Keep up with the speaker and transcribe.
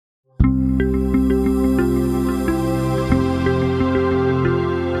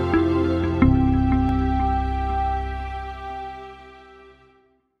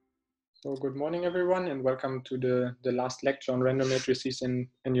morning, everyone, and welcome to the last lecture on random matrices and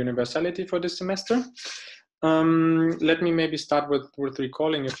universality for this semester. Let me maybe start with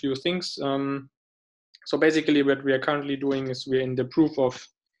recalling a few things. So basically what we are currently doing is we're in the proof of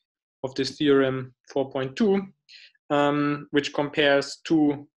this theorem 4.2, which compares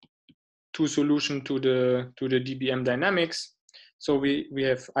two solutions to the DBM dynamics. So we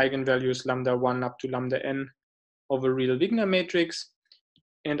have eigenvalues lambda 1 up to lambda n of a real Wigner matrix,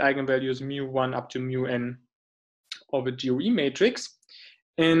 and eigenvalues mu1 up to mu n of a GOE matrix.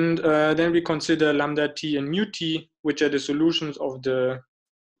 And then we consider lambda t and mu t, which are the solutions of the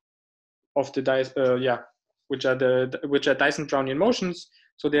which are Dyson-Brownian motions.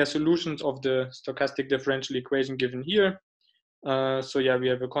 So they are solutions of the stochastic differential equation given here. So yeah, we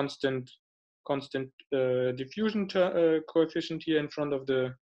have a constant diffusion coefficient here in front of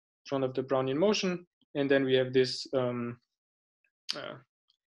the Brownian motion, and then we have this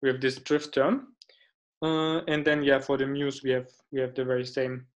drift term, and then yeah, for the mu's we have the very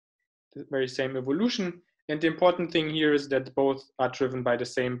same evolution. And the important thing here is that both are driven by the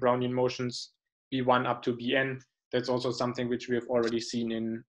same Brownian motions b1 up to bn. That's also something which we have already seen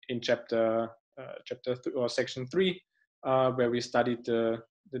in section 3, where we studied the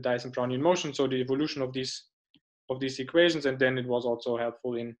Dyson-Brownian motion, so the evolution of these equations. And then it was also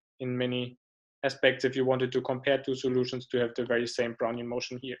helpful in many aspects if you wanted to compare two solutions to have the very same Brownian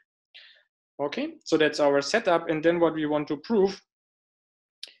motion here. Okay, so that's our setup. And then what we want to prove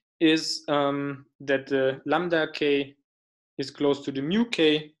is that the lambda k is close to the mu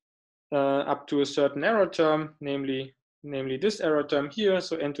k up to a certain error term, namely this error term here.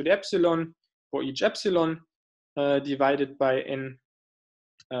 So n to the epsilon for each epsilon divided by n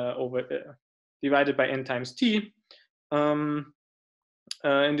divided by n times t.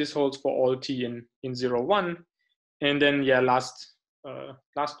 And this holds for all t in 0, 1. And then yeah,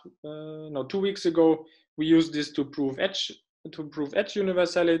 2 weeks ago we used this to prove edge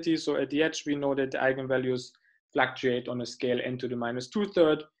universality. So at the edge we know that the eigenvalues fluctuate on a scale n to the minus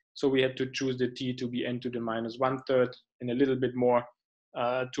 2/3. So we had to choose the t to be n to the minus 1/3 and a little bit more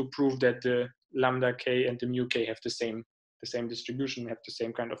to prove that the lambda k and the mu k have the same distribution, have the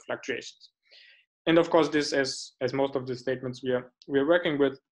same kind of fluctuations. And of course, this, as most of the statements we are working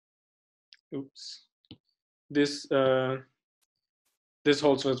with, this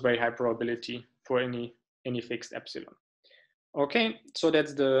holds with very high probability for any fixed epsilon. Okay, so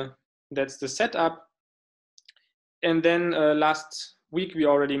that's the setup. And then last week we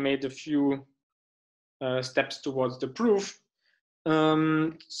already made a few steps towards the proof.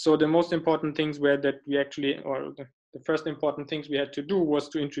 So the most important things were that we actually, or the first important things we had to do was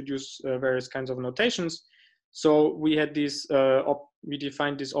to introduce various kinds of notations. So we had these, we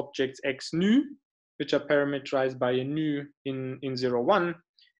defined these objects x nu, which are parameterized by a nu in 0, 1.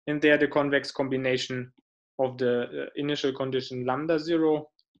 And they are the convex combination of the initial condition lambda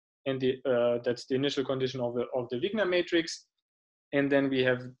 0, and that's the initial condition of the Wigner matrix. And then we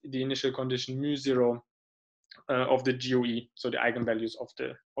have the initial condition mu 0 of the GOE, so the eigenvalues of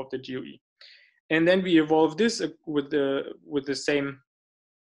the GOE. And then we evolve this with the same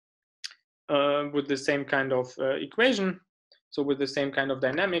kind of equation, so with the same kind of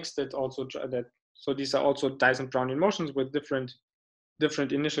dynamics so these are also Dyson-Brownian motions with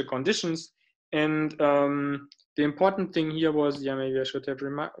different initial conditions. And the important thing here was, yeah, maybe I should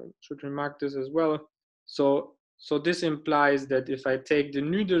remark this as well. So this implies that if I take the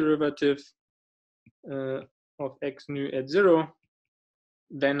nu derivative of x nu at 0,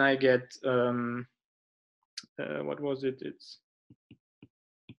 then I get what was it? It's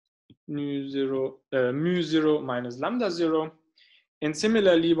mu 0 minus lambda 0. And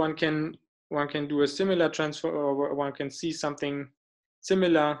similarly, one can do a similar transfer, or one can see something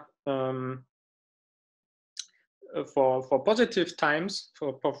similar for positive times,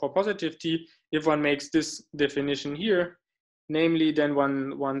 for positive t. If one makes this definition here, namely, then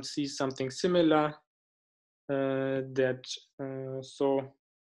one sees something similar.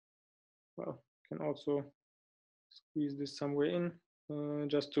 Can also squeeze this somewhere in,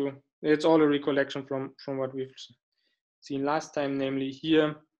 it's all a recollection from what we've seen last time, namely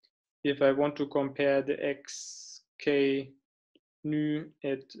here, if I want to compare the xk nu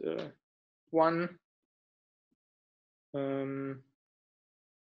at 1,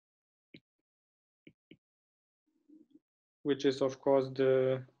 which is of course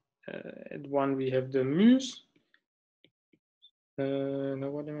at 1 we have the mu's. Now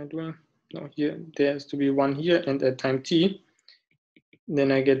what am I doing? No, here there has to be 1 here, and at time t,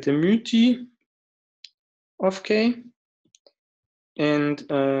 then I get the mu t of k, and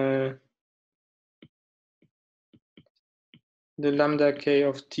the lambda k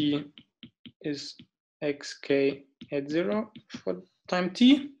of t is xk at 0 for time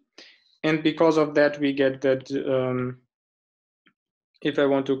t. And because of that, we get that if I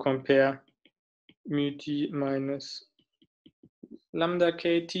want to compare mu t minus lambda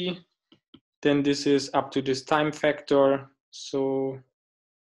kt, then this is up to this time factor. So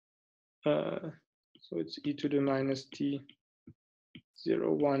it's e to the minus t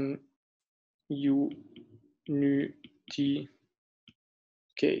 0, 1 u nu t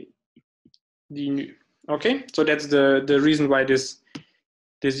k d nu. Okay, so that's the reason why this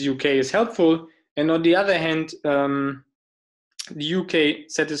UK is helpful. And on the other hand, the UK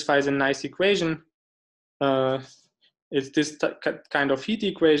satisfies a nice equation. It's this kind of heat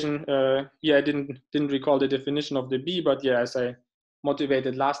equation. Yeah, I didn't recall the definition of the B, but yeah, as I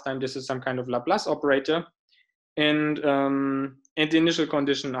motivated last time, this is some kind of Laplace operator, and the initial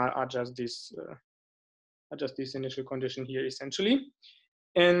condition are just this initial condition here essentially,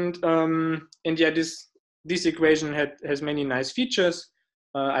 and yeah, this equation has many nice features.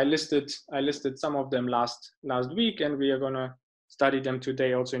 I listed some of them last week, and we are gonna study them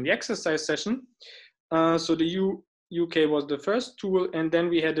today also in the exercise session. So the UK was the first tool, and then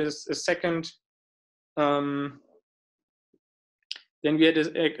we had a second. Then we had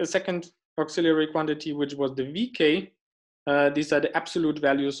a second auxiliary quantity, which was the VK. These are the absolute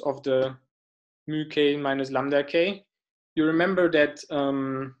values of the mu k minus lambda k. You remember that,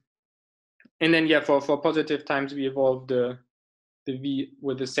 and then yeah, for positive times we evolve the V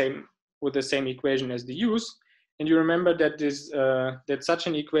with the same equation as the U's. And you remember that this that such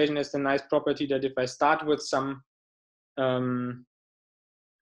an equation has the nice property that if I start with some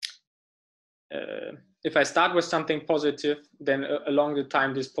if I start with something positive, then along the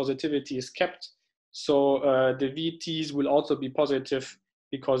time this positivity is kept. So the VTs will also be positive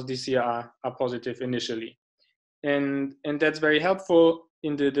because these here are positive initially, and that's very helpful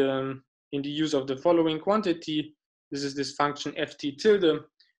in the use of the following quantity. This is this function ft tilde,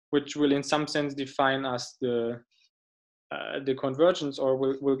 which will in some sense define us the convergence, or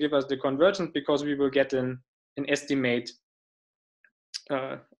will give us the convergence, because we will get an estimate.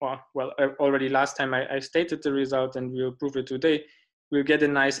 Already last time I stated the result, and we'll prove it today. We'll get a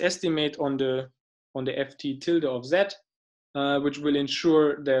nice estimate on the ft tilde of z, which will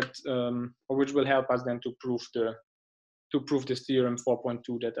ensure that, or which will help us then to prove this theorem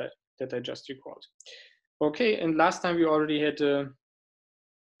 4.2 that I just recalled. Okay, and last time we already had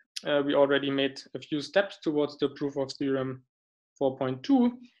we already made a few steps towards the proof of theorem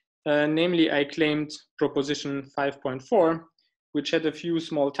 4.2. Namely, I claimed proposition 5.4, which had a few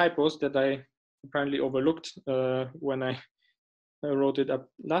small typos that I apparently overlooked when I wrote it up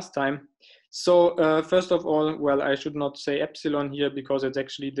last time. So first of all, well, I should not say epsilon here because it's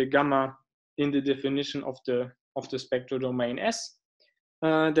actually the gamma in the definition of the spectral domain S.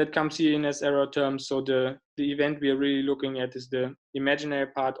 That comes here in as error terms. So the event we are really looking at is the imaginary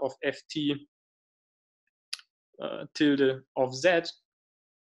part of ft tilde of z.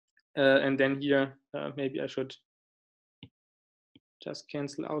 And then here, maybe I should just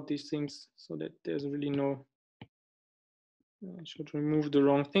cancel out these things so that there's really no, I should remove the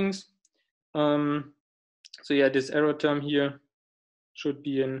wrong things. So yeah, this error term here should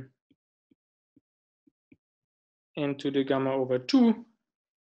be an n to the gamma over 2.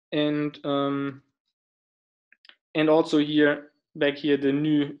 And also here, back here, the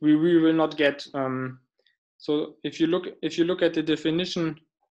nu, we will not get, so if you look at the definition,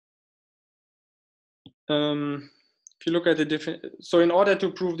 if you look at so in order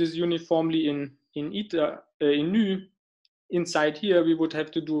to prove this uniformly in nu, inside here we would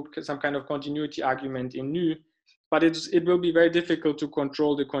have to do some kind of continuity argument in nu, but it will be very difficult to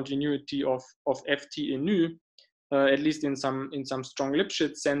control the continuity of ft in nu, at least in some strong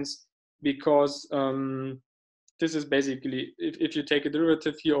Lipschitz sense, because this is basically, if you take a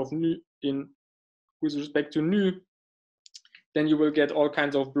derivative here of nu with respect to nu, then you will get all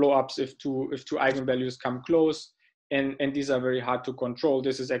kinds of blow-ups if two eigenvalues come close, and these are very hard to control.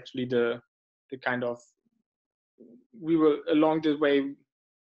 This is actually the kind of, we will, along the way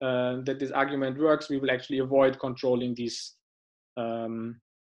that this argument works, we will actually avoid controlling these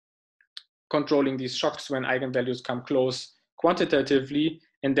shocks when eigenvalues come close quantitatively,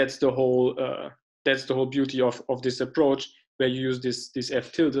 and that's the whole beauty of this approach, where you use this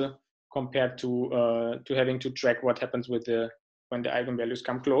f tilde compared to having to track what happens with when the eigenvalues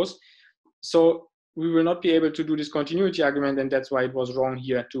come close. So we will not be able to do this continuity argument, and that's why it was wrong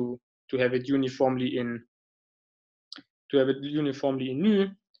here to have it uniformly in nu.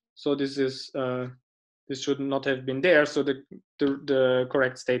 So this is this should not have been there. So the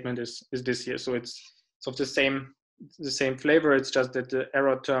correct statement is this here. So it's of the same flavor. It's just that the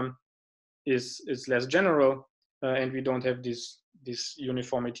error term is less general, and we don't have this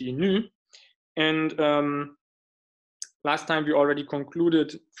uniformity in nu. And last time we already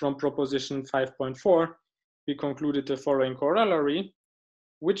concluded from proposition 5.4, we concluded the following corollary,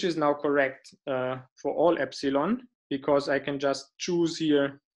 which is now correct for all epsilon, because I can just choose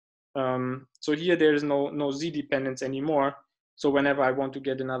here. So here there is no z dependence anymore. So whenever I want to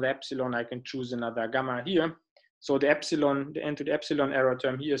get another epsilon, I can choose another gamma here. So the epsilon, the n to the epsilon error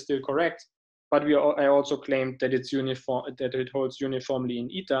term here is still correct, but I also claimed that it's uniform, that it holds uniformly in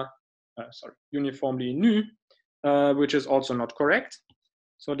eta, uniformly in nu, which is also not correct.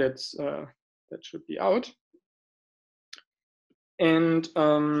 So that's that should be out. And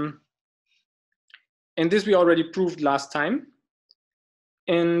this we already proved last time.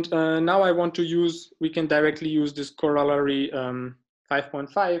 And now I want to use, we can directly use this corollary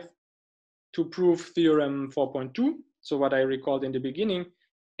 5.5 to prove theorem 4.2. So what I recalled in the beginning.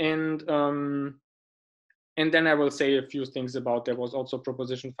 And then I will say a few things about, there was also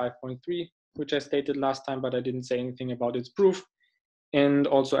proposition 5.3, which I stated last time, but I didn't say anything about its proof. And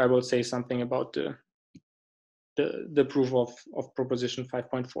also I will say something about the proof of proposition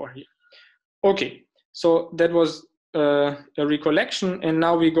 5.4 here. Okay, so that was a recollection, and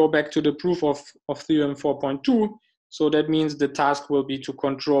now we go back to the proof of theorem 4.2. So that means the task will be to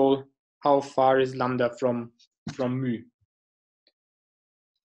control how far is lambda from mu.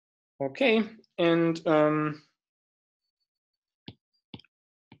 Okay, and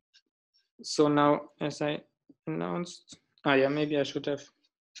so now, as I announced, yeah, maybe I should have.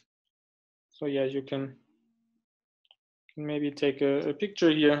 So yeah, you can maybe take a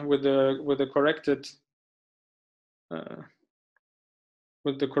picture here with the corrected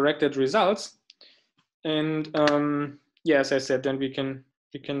results. And yeah, as I said, then we can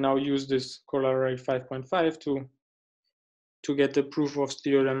now use this corollary 5.5 to get the proof of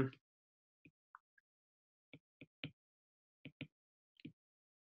theorem.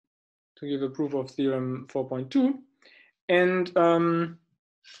 To give a proof of theorem 4.2. And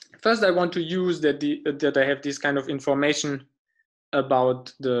first I want to use that I have this kind of information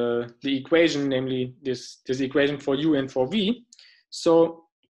about the equation, namely this equation for u and for v. So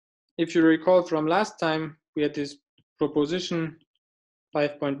if you recall from last time, we had this proposition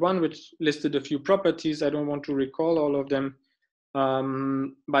 5.1, which listed a few properties. I don't want to recall all of them.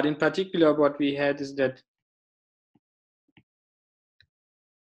 But in particular, what we had is that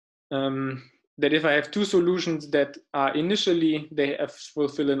that if I have two solutions that are initially, they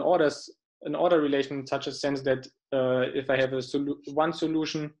fulfill an order relation in such a sense that if I have one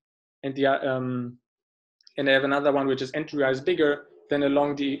solution and and I have another one which is entry-wise bigger, then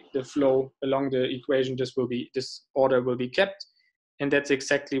along the flow, along the equation, this order will be kept. And that's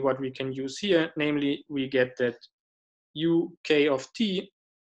exactly what we can use here. Namely, we get that uk of t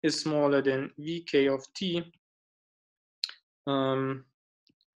is smaller than vk of t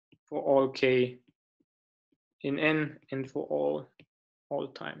for all k in n and for all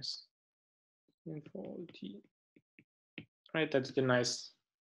times and for all t. Right, that's it's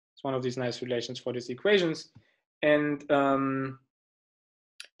one of these nice relations for these equations. And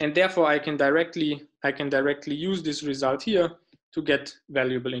therefore I can directly use this result here to get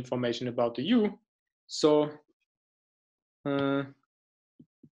valuable information about the u. So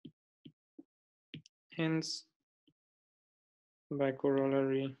hence by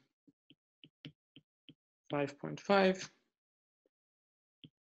corollary 5.5,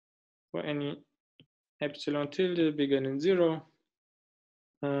 for any epsilon tilde bigger than 0,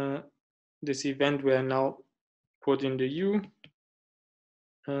 this event will now put in the u,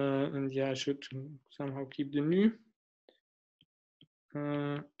 and yeah, I should somehow keep the nu.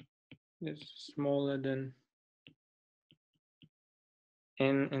 It's smaller than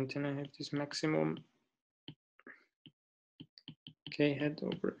n, and then I have this maximum k hat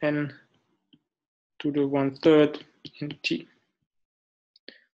over n to the 1/3 in t.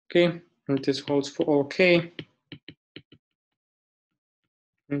 Okay, and this holds for all k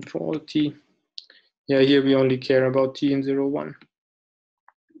and for all t. Yeah, here we only care about t in 0, 1.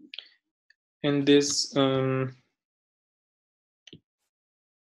 And this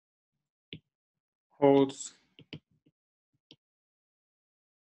holds,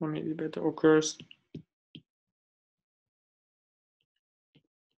 or maybe better, occurs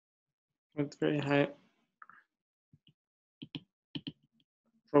with very high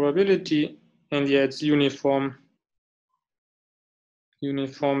probability, and yeah, it's uniformly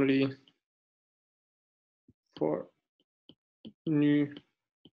for nu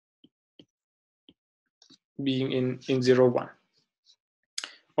being in 0, 1.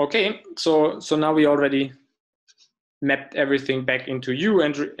 Okay, so now we already mapped everything back into U,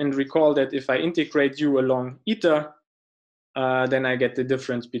 and recall that if I integrate U along eta, then I get the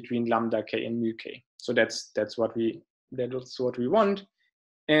difference between lambda k and mu k. So that's what we want.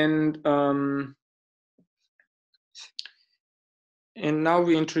 And now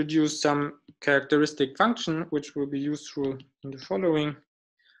we introduce some characteristic function which will be useful in the following.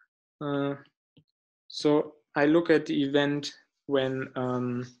 So I look at the event when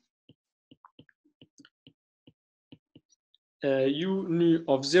U nu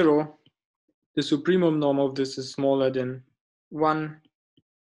of 0, the supremum norm of this is smaller than 1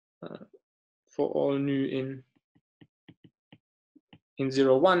 for all nu in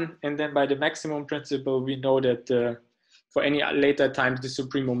 0, 1. And then by the maximum principle, we know that for any later times, the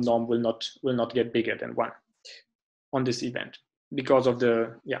supremum norm will not get bigger than 1 on this event because of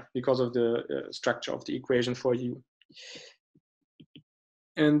the structure of the equation for U.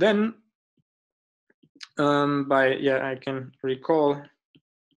 And then I can recall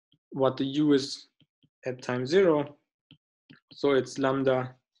what the U is at time 0. So it's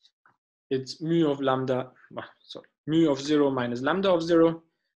lambda, it's mu of lambda, mu of 0 minus lambda of 0.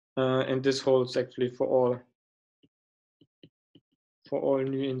 And this holds actually for all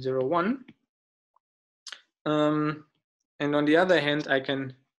nu in 0, 1. And on the other hand, I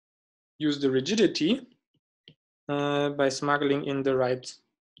can use the rigidity by smuggling in the right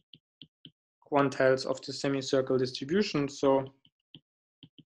quantiles of the semicircle distribution. So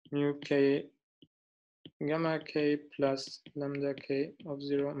mu k gamma k plus lambda k of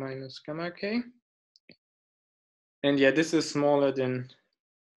 0 minus gamma k. And yeah, this is smaller than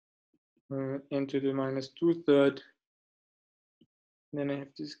n to the minus 2/3. Then I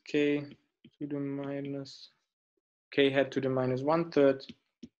have this k to the minus k hat to the minus 1/3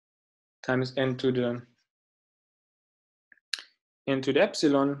 times n to the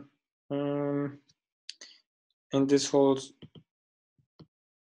epsilon. And this holds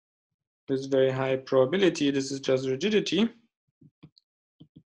this very high probability. This is just rigidity.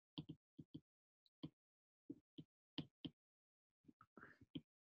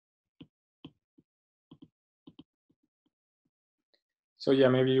 So yeah,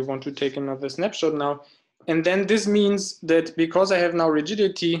 maybe you want to take another snapshot now. And then this means that because I have now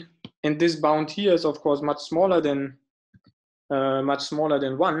rigidity, and this bound here is of course much smaller than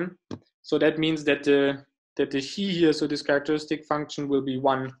 1. So that means that the phi here, so this characteristic function, will be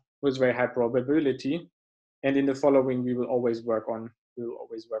 1 with very high probability. And in the following, we will always work on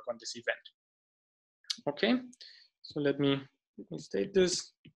this event. Okay, so let me state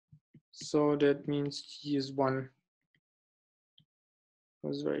this. So that means phi is 1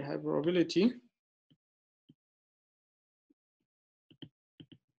 with very high probability.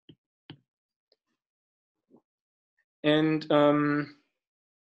 And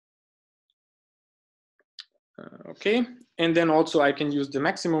okay, and then also I can use the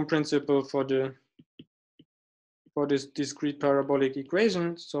maximum principle for this discrete parabolic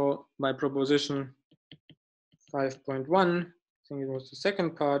equation. So my proposition 5.1, I think it was the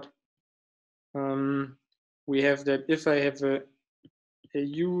second part. We have that if I have a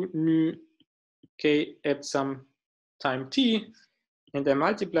U nu k at some time t, and I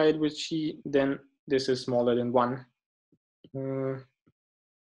multiply it with phi, then this is smaller than 1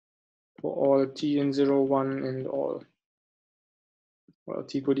 for all t in 0, 1, and all, well,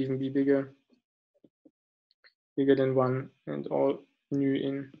 t could even be bigger than 1, and all nu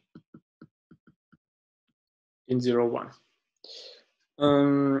in 0, 1.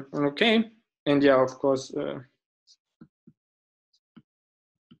 Okay, and yeah, of course,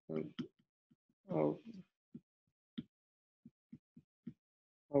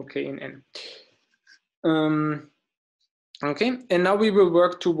 okay in n. Okay, and now we will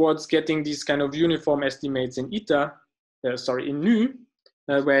work towards getting these kind of uniform estimates in eta, in nu,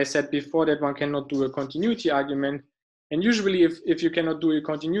 where I said before that one cannot do a continuity argument. And usually if you cannot do a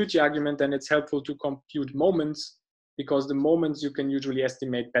continuity argument, then it's helpful to compute moments, because the moments you can usually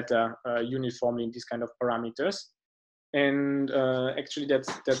estimate better uniformly in these kind of parameters. And actually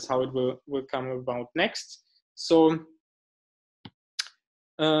that's how it will come about next. So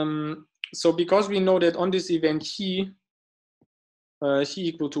so because we know that on this event phi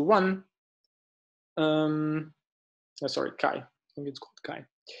equal to 1, sorry, chi, I think it's called chi.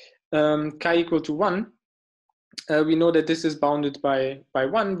 Chi equal to 1, we know that this is bounded by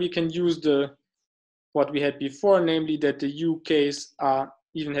 1. We can use what we had before, namely that the UKs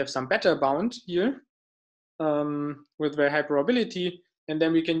even have some better bound here with very high probability. And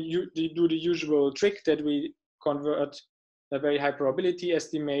then we can do the usual trick that we convert a very high probability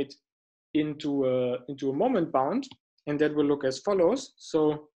estimate into a moment bound, and that will look as follows.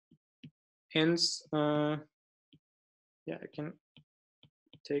 So hence yeah, I can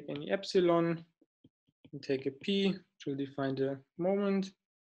take any epsilon and take a p to define the moment,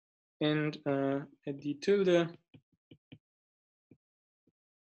 and a d tilde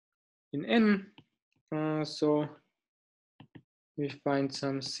in n. So we find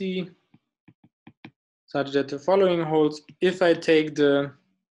some c such that the following holds. If I take the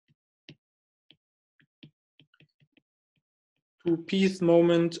 2pth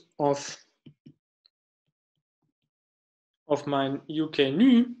moment of my UK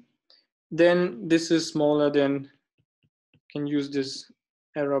nu, then this is smaller than, can use this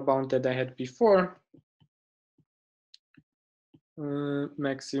error bound that I had before,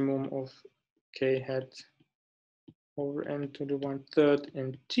 maximum of k hat over n to the 1/3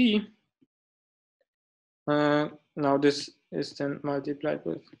 and t. Now this is then multiplied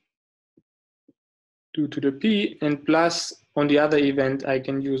with 2 to the p, and plus on the other event I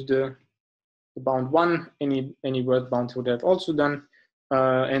can use the bound 1. Any word bound would have also done,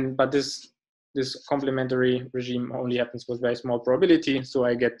 but this complementary regime only happens with very small probability, so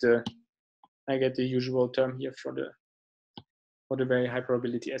I get the usual term here for the very high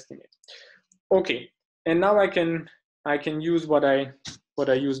probability estimate. Okay, and now I can use what I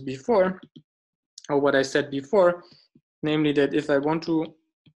used before, or what I said before, namely that if I want to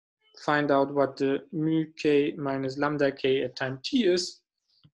find out what the mu k minus lambda k at time t is,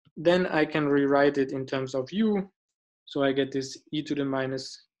 then I can rewrite it in terms of u. So I get this e to the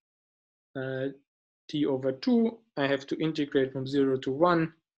minus t over 2. I have to integrate from 0 to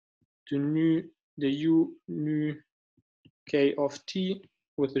 1 to nu, the u nu k of t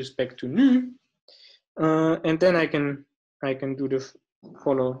with respect to nu, and then I can do the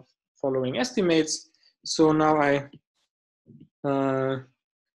following estimates. So now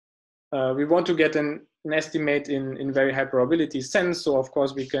we want to get an estimate in very high probability sense. So of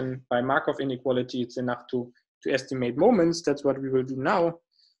course we can, by Markov inequality, it's enough to estimate moments. That's what we will do now.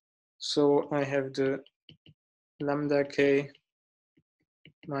 So I have the lambda k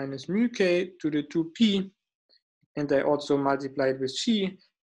minus mu k to the 2p, and I also multiply it with xi.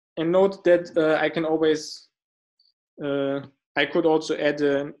 And note that I can always, I could also add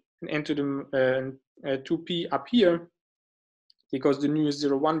an n to the 2p up here, because the nu is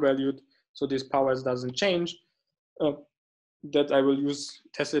 0, 1 valued, so this powers doesn't change. That I will use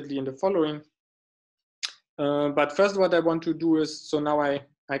tacitly in the following. But first what I want to do is, so now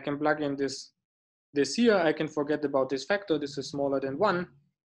I can plug in this here. I can forget about this factor. This is smaller than 1.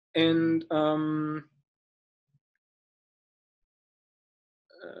 And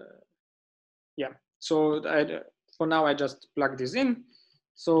yeah, so for now I just plug this in.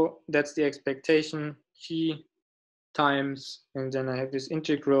 So that's the expectation, chi times, and then I have this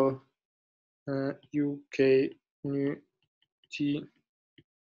integral uk nu t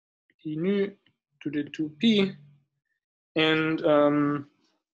nu to the 2p. And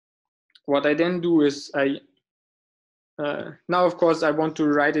what I then do is now of course I want to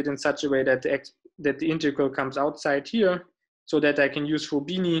write it in such a way that the integral comes outside here, so that I can use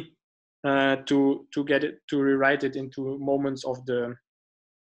Fubini to get it, to rewrite it into moments of the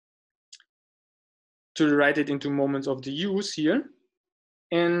use here.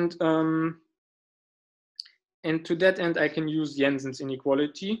 And to that end I can use Jensen's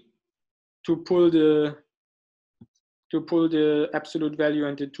inequality to pull the absolute value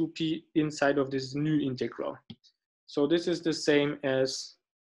and the 2p inside of this new integral. So this is the same as,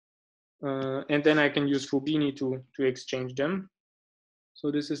 and then I can use Fubini to exchange them. So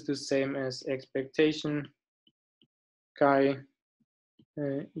this is the same as expectation chi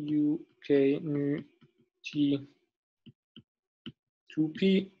u k nu t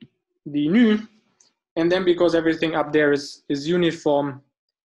 2p d nu. And then because everything up there is uniform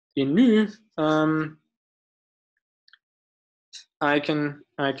in nu, I can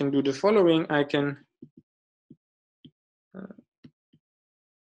do the following. I can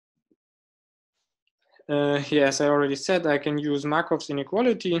yes, I already said I can use Markov's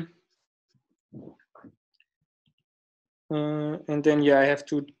inequality, and then yeah, I have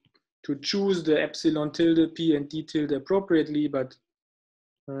to choose the epsilon tilde p and d tilde appropriately, but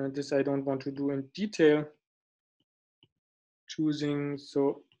this I don't want to do in detail. Choosing,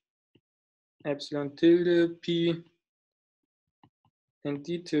 so epsilon tilde p and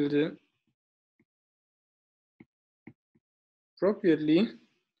d tilde appropriately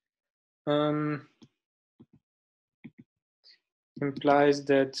implies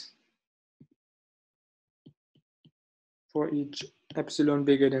that for each epsilon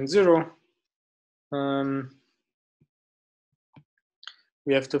bigger than 0,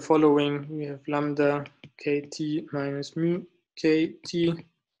 we have the following. We have lambda kt minus mu kt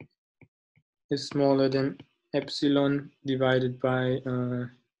is smaller than epsilon divided by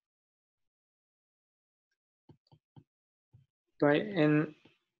n,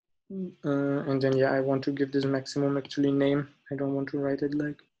 and then yeah, I want to give this maximum actually name. I don't want to write it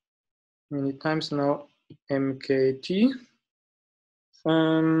like many times now. MKT.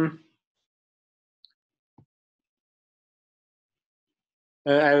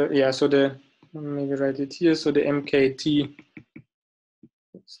 Yeah, so maybe write it here. So the MKT,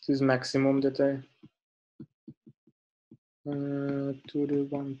 it's this maximum that I to the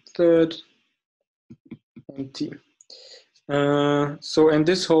 1/3 and T. So, and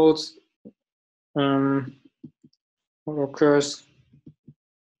this holds or occurs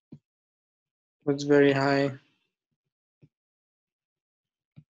with very high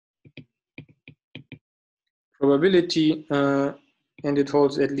probability, and it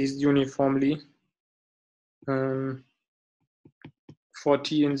holds at least uniformly for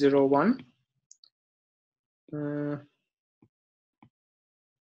T in 0, 1.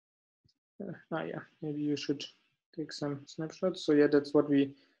 Yeah, maybe you should take some snapshots. So yeah, that's what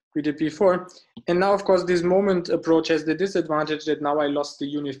we did before. And now, of course, this moment approach has the disadvantage that now I lost the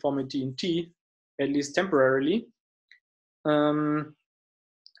uniformity in T, at least temporarily,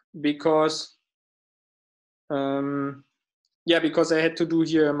 because because I had to do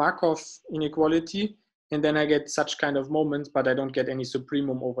here a Markov inequality, and then I get such kind of moments, but I don't get any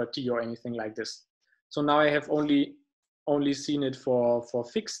supremum over T or anything like this. So now I have only seen it for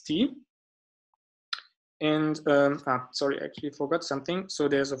fixed T. And sorry, I actually forgot something. So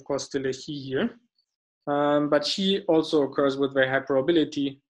there's of course still a he here, but he also occurs with very high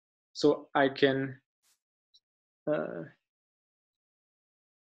probability. So I can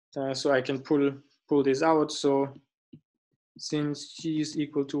pull this out. So since he is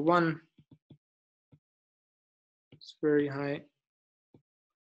equal to 1, it's very high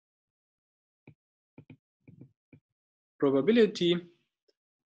probability.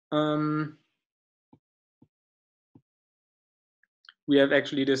 We have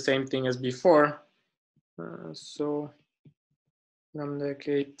actually the same thing as before. So lambda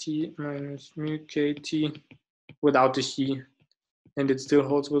kt minus mu kt without the he, and it still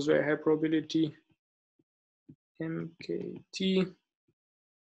holds with very high probability. MKT.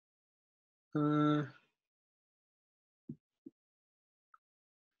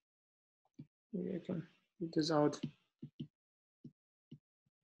 Maybe I can put this out.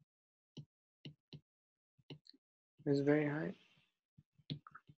 It's very high.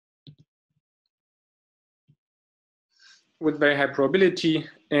 With very high probability,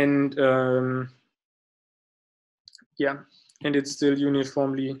 and yeah, and it's still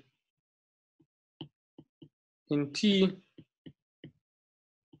uniformly in T.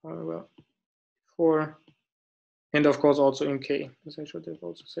 Well, 4, and of course also in K, as I should have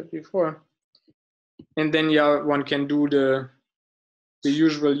also said before. And then yeah, one can do the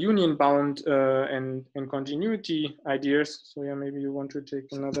usual union bound and continuity ideas. So yeah, maybe you want to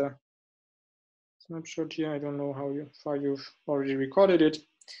take another snapshot here. I don't know how far you've already recorded it,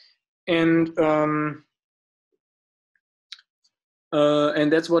 and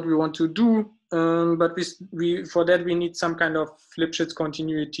that's what we want to do. But we for that we need some kind of Lipschitz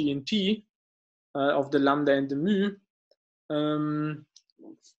continuity in T of the lambda and the mu,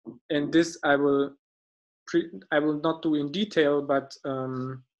 and this I will not do in detail, but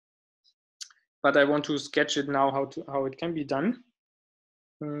I want to sketch it now how it can be done.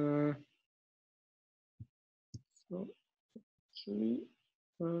 So actually,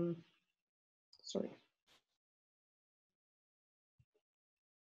 sorry.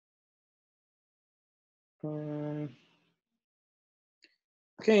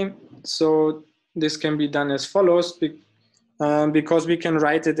 Okay, so this can be done as follows, because we can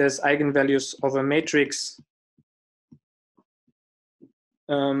write it as eigenvalues of a matrix.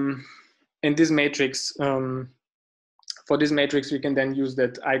 And this matrix, for this matrix, we can then use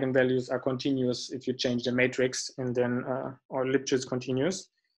that eigenvalues are continuous if you change the matrix, and then or Lipschitz continuous.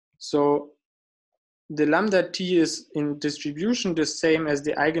 So the lambda t is in distribution the same as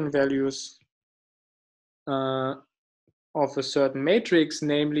the eigenvalues of a certain matrix.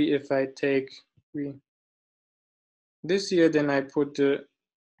 Namely, if I take this here, then I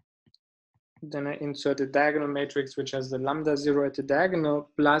insert a diagonal matrix which has the lambda 0 at the diagonal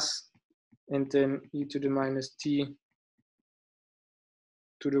plus, and then e to the minus t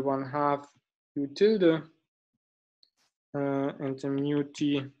to the 1/2 u tilde, and the mu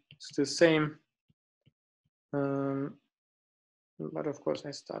t is the same. But of course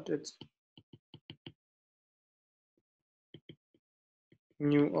I started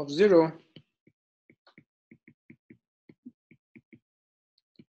mu of 0.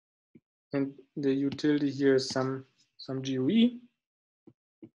 And the utility here is some GUI.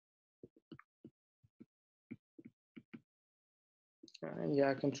 Yeah,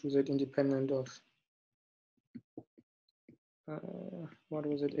 I can choose it independent of what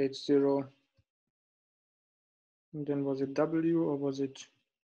was it, H0, and then was it W or was it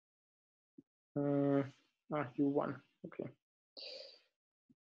U1? Okay,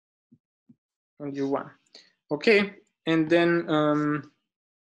 and U1. Okay, and then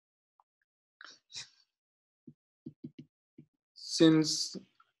since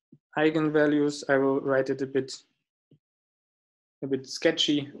eigenvalues, I will write it a bit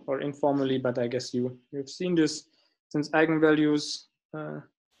sketchy or informally, but I guess you've seen this. Since eigenvalues are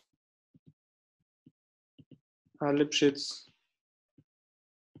Lipschitz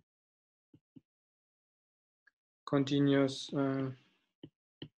continuous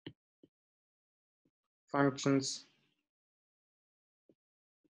functions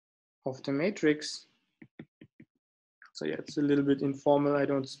of the matrix. So yeah, it's a little bit informal. I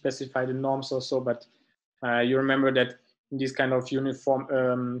don't specify the norms or so, but you remember that in these kind of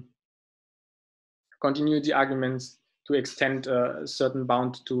uniform continuity arguments, to extend a certain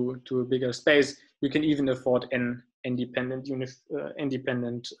bound to a bigger space, you can even afford n independent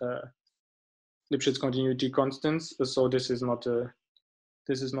Lipschitz continuity constants. So this is not a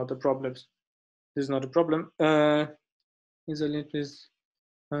problem. This is not a problem. Is a little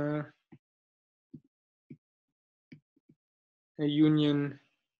a union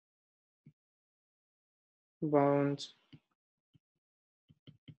bound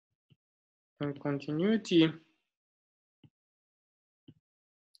and continuity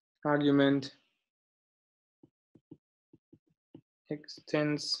argument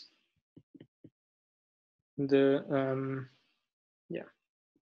extends the yeah.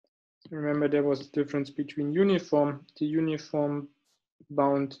 Remember, there was a difference between the uniform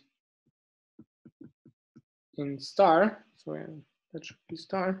bound in star. So yeah, that should be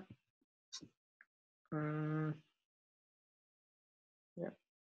star. Yeah,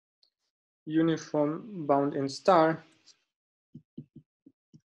 uniform bound in star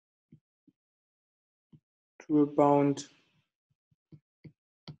to a bound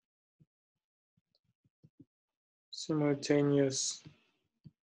simultaneous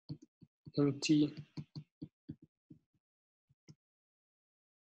in T.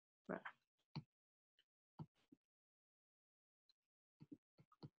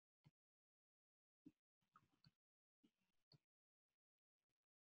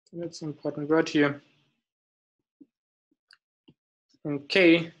 That's an important word here. And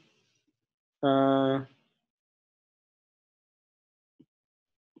K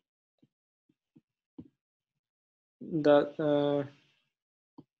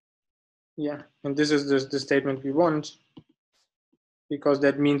yeah, and this is the statement we want, because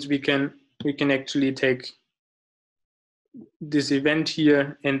that means we can actually take this event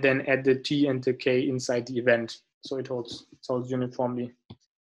here and then add the T and the K inside the event, so it holds uniformly.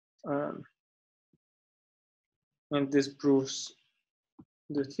 And this proves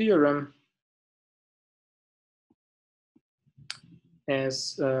the theorem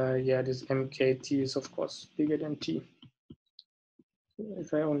as yeah, this MKT is of course bigger than T.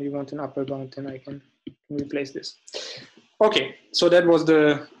 If I only want an upper bound, then I can replace this. Okay, so that was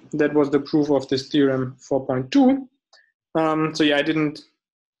the proof of this theorem 4.2. So yeah, I didn't.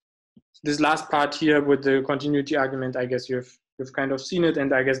 This last part here with the continuity argument, I guess you've kind of seen it,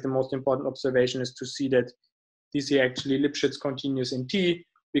 and I guess the most important observation is to see that these are actually Lipschitz continuous in T,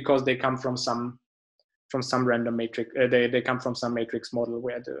 because they come from some random matrix. They come from some matrix model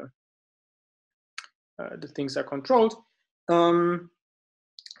where the things are controlled.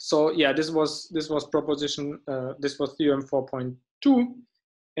 So yeah, this was proposition. This was theorem 4.2,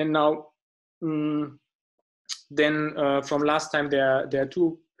 and now then from last time there are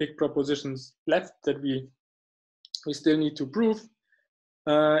two big propositions left that we still need to prove,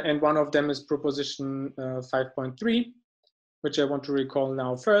 and one of them is proposition 5.3, which I want to recall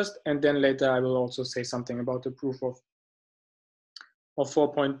now first, and then later I will also say something about the proof of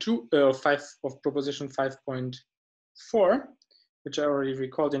 4.2 5 of proposition 5.4, which I already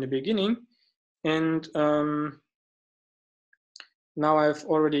recalled in the beginning. And now I've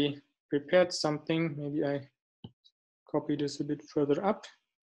already prepared something. Maybe I copy this a bit further up.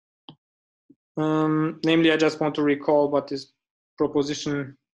 Namely, I just want to recall what this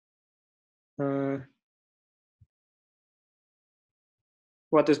proposition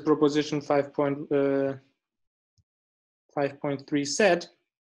what is proposition 5.3 said,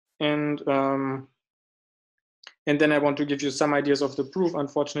 and then I want to give you some ideas of the proof.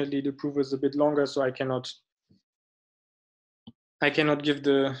 Unfortunately, the proof is a bit longer, so I cannot give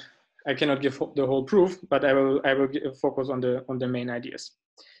the I cannot give the whole proof, but I will focus on the main ideas.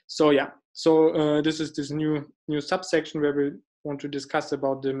 So yeah, so this is this new subsection where we want to discuss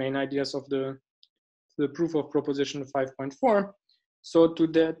about the main ideas of the proof of proposition 5.4. So to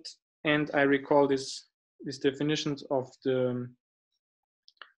that end, I recall these definitions of the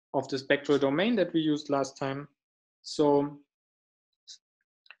spectral domain that we used last time. So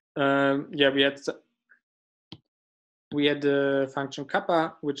yeah, we had the function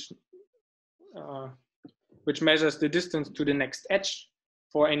kappa, which measures the distance to the next edge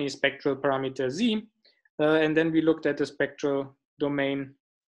for any spectral parameter z, and then we looked at the spectral domain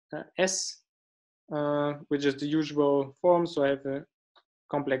S, which is the usual form. So I have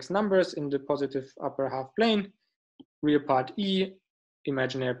complex numbers in the positive upper half plane, real part E,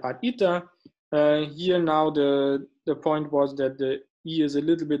 imaginary part eta. Here now the point was that the E is a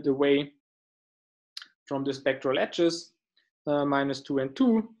little bit away from the spectral edges, -2 and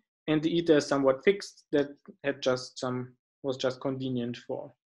 2, and the eta is somewhat fixed. That had was just convenient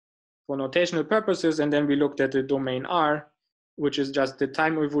for notational purposes. And then we looked at the domain R, which is just the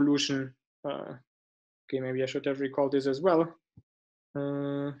time evolution. Okay, maybe I should have recalled this as well.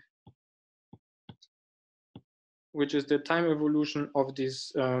 Which is the time evolution of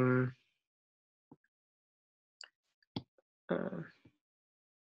this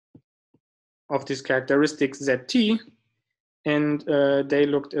characteristics ZT, and they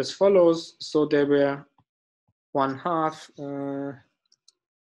looked as follows. So there were 1/2.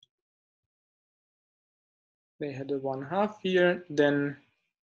 They had a 1/2 here. Then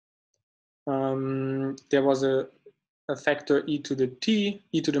there was a factor e to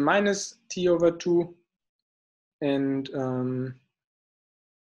the minus t over 2, and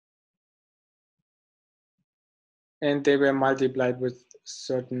they were multiplied with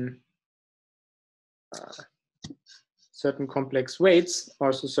certain complex weights,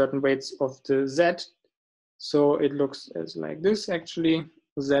 also certain weights of the z. So it looks as like this actually: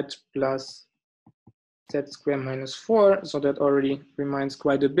 z plus z squared minus 4. So that already reminds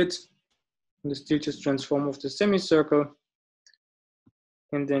quite a bit the Stieltjes transform of the semicircle,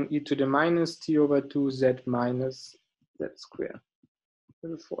 and then e to the minus t over 2 z minus z squared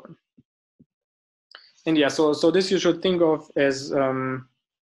over 4. And yeah, so this you should think of as an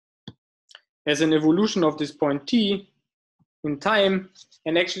evolution of this point t in time.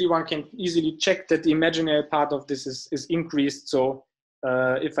 And actually one can easily check that the imaginary part of this is increased. So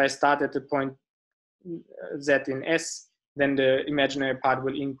if I start at the point z in S, then the imaginary part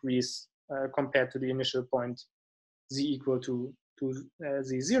will increase compared to the initial point z equal to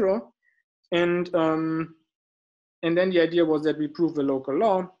z0. And then the idea was that we prove a local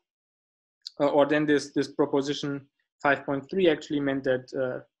law, or then this proposition 5.3 actually meant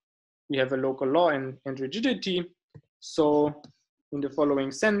that we have a local law and rigidity. So in the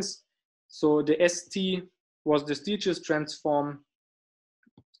following sense, so the ST was the Stieltjes transform.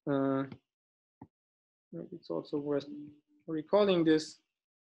 Maybe it's also worth recalling this.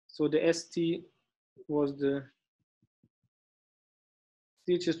 So the ST was the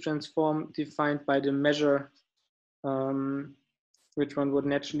Stieltjes transform defined by the measure which one would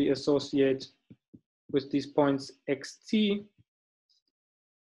naturally associate with these points xt,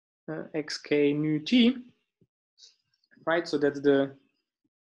 xk nu t, right? So that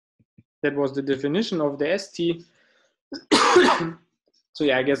was the definition of the ST. So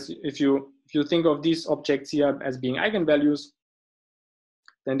yeah, I guess if you think of these objects here as being eigenvalues,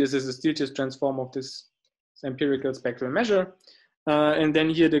 then this is a Stieltjes transform of this empirical spectral measure. And then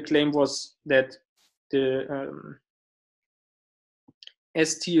here the claim was that the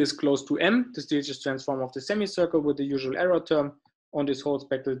ST is close to M, the Stieltjes transform of the semicircle with the usual error term on this whole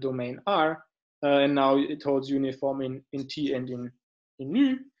spectral domain R. And now it holds uniform in T and in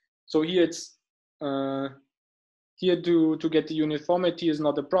nu. So here it's here to get the uniformity is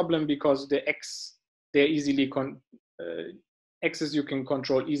not a problem, because the X, they're easily X's you can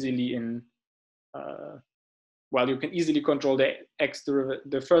control easily in well, you can easily control the X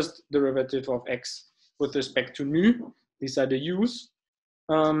the first derivative of X with respect to nu. These are the U's.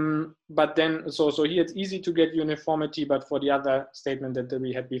 But then, so here it's easy to get uniformity, but for the other statement that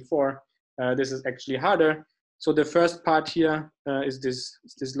we had before, this is actually harder. So the first part here is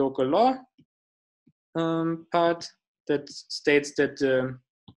this local law part that states that the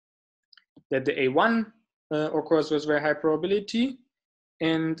A1 occurs with very high probability,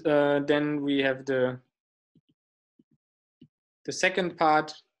 and then we have the second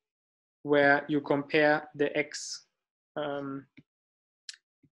part where you compare the X.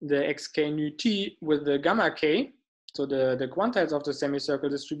 The xk nu t with the gamma k, so the quantiles of the semicircle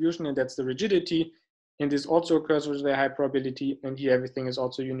distribution, and that's the rigidity. and this also occurs with very high probability, and here everything is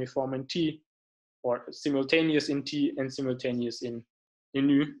also uniform in T, or simultaneous in T and simultaneous in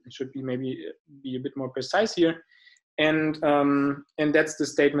Nu. It should be maybe be a bit more precise here. And that's the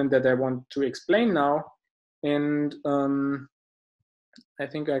statement that I want to explain now. And I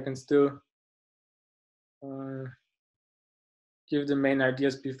think I can still give the main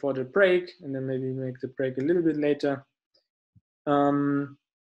ideas before the break, and then maybe make the break a little bit later.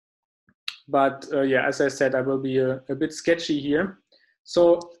 But yeah, as I said, I will be a bit sketchy here.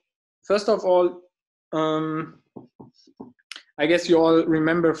 So first of all, I guess you all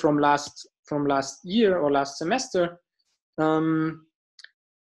remember from last year or last semester.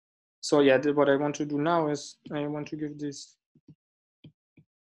 So yeah, what I want to do now is I want to give these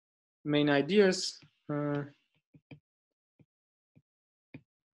main ideas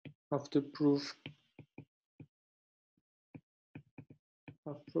of the proof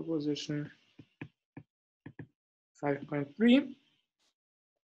of proposition 5.3.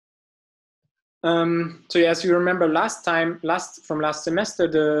 So yeah, as you remember from last semester,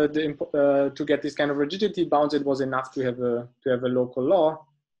 to get this kind of rigidity bounds, it was enough to have a local law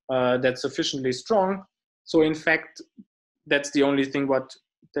that's sufficiently strong. So in fact, that's the only thing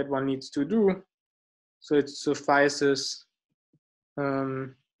that one needs to do. So it suffices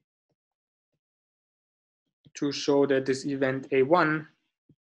to show that this event A1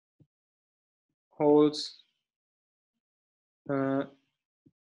 holds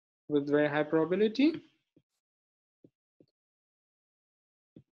with very high probability.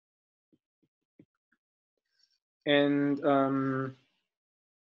 And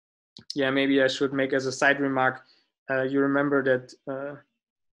yeah, maybe I should make as a side remark, you remember that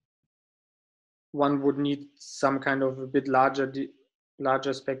one would need some kind of a bit larger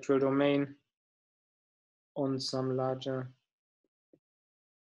spectral domain on some larger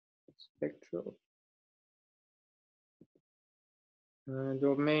spectral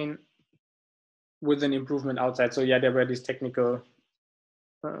domain with an improvement outside. So yeah, there were these technical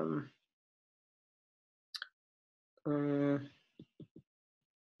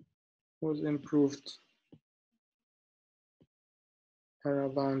was improved error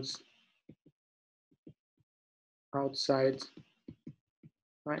bounds outside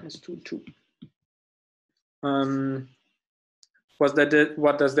 -2,2. What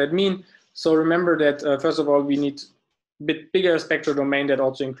does that mean? So remember that first of all, we need a bit bigger spectral domain that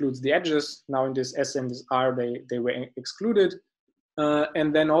also includes the edges. Now in this S and this R, they were excluded.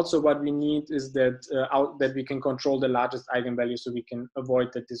 And then also what we need is that that we can control the largest eigenvalue, so we can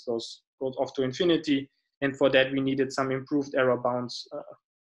avoid that this goes off to infinity. And for that, we needed some improved error bounds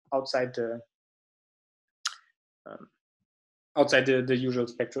outside the usual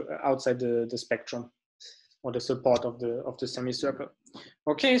spectrum, outside the spectrum or the support of the semicircle.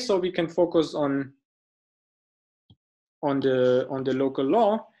 Okay, so we can focus on the local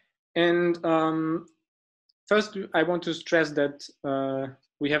law. And first, I want to stress that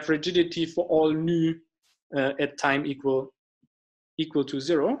we have rigidity for all nu at time equal to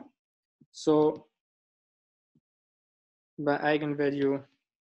 0. So by eigenvalue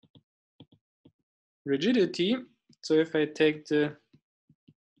rigidity, so if I take the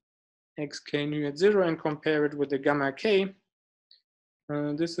xk nu at 0 and compare it with the gamma k,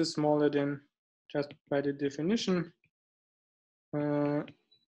 this is smaller than just by the definition,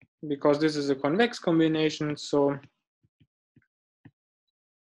 because this is a convex combination. So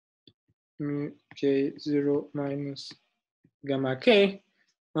mu k0 minus gamma k,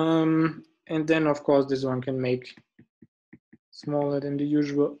 and then of course this one can make smaller than the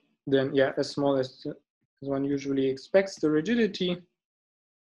usual, then yeah, as small as one usually expects the rigidity,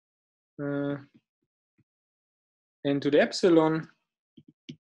 and to the epsilon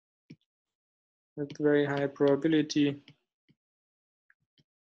with very high probability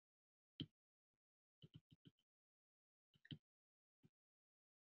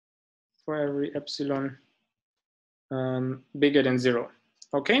for every epsilon bigger than 0.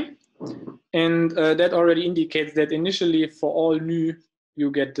 Okay, and that already indicates that initially for all nu you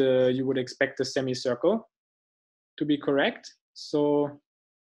would expect the semicircle to be correct. So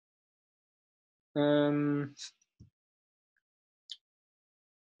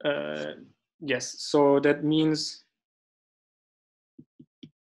yes, so that means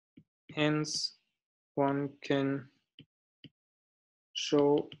hence one can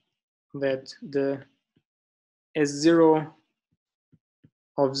show that the S0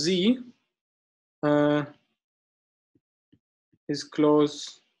 of Z is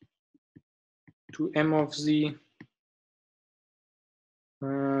close to M of Z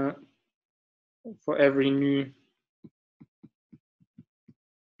for every nu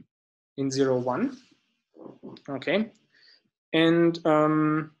in 0, 1. Okay, and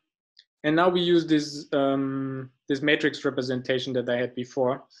now we use this this matrix representation that I had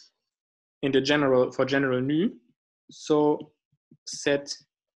before in the general for general nu. So set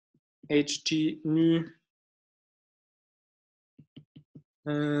ht nu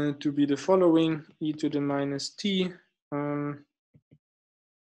to be the following: e to the minus t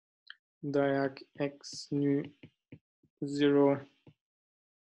diag x nu 0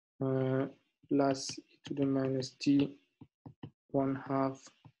 plus e to the minus t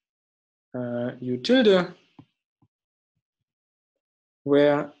 1/2 u tilde,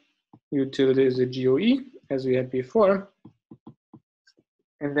 where u tilde is a GOE as we had before.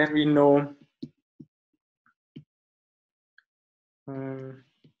 And then we know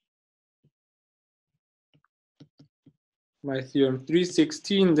my theorem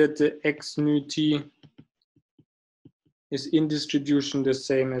 316 that the x nu t is in distribution the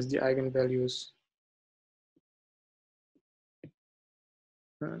same as the eigenvalues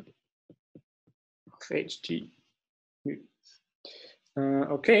of ht.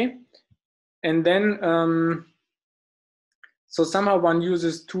 Okay, and then so somehow one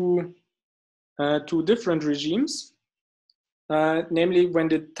uses two different regimes, namely when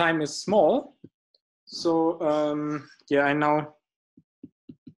the time is small. So yeah, I now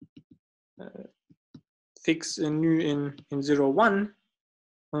fix a nu in 0, 1.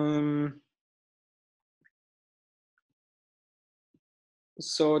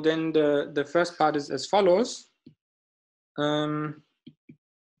 So then the first part is as follows.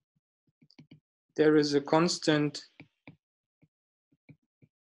 There is a constant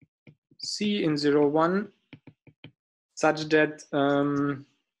c in 0, 1 such that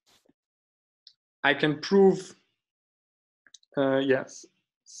I can prove yes,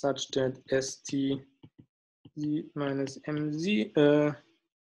 such that st z minus mz,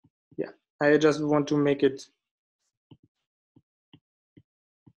 yeah, I just want to make it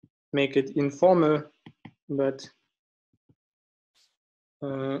informal, but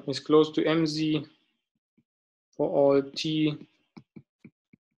is close to mz for all t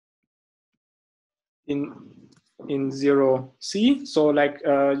in 0 c. So like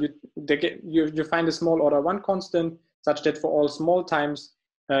you find a small order 1 constant such that for all small times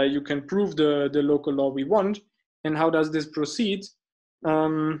you can prove the local law we want. And how does this proceed?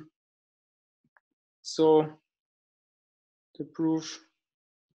 So the proof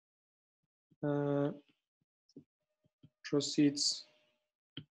proceeds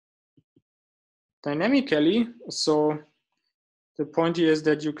dynamically. So the point here is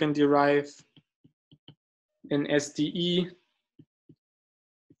that you can derive an SDE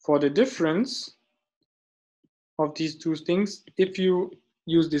for the difference of these two things if you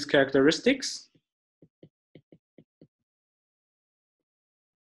use these characteristics.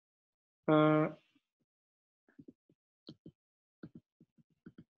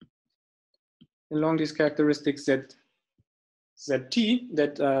 Along these characteristics zt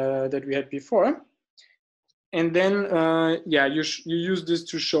that we had before, and then yeah, you use this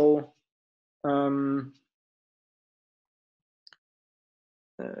to show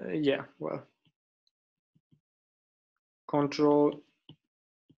yeah, well, control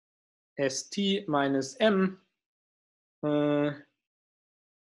st minus m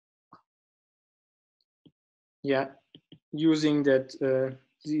yeah, using that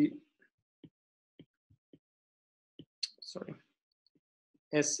sorry,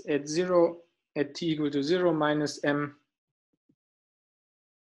 s at 0 at t equal to 0 minus m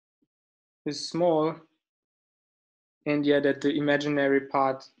is small, and yeah, that the imaginary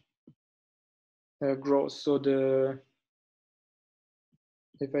part grows. So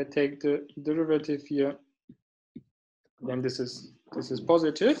if I take the derivative here, then this is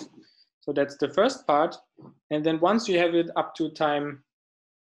positive. So that's the first part. And then once you have it up to time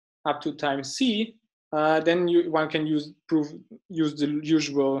c, then one can use the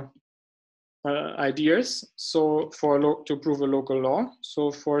usual ideas. So to prove a local law.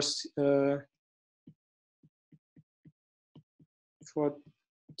 So for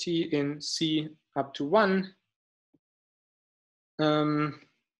t in c up to 1,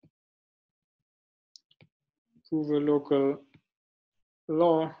 prove a local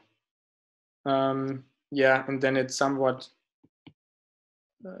law. Yeah, and then it's somewhat,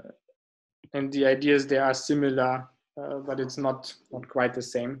 and the ideas there are similar, but it's not quite the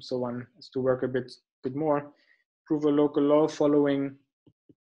same. So one has to work a bit more. Prove a local law following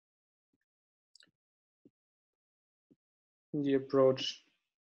the approach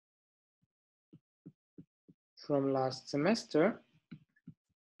from last semester.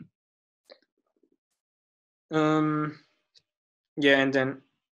 Yeah,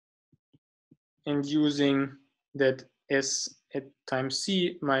 and using that S at times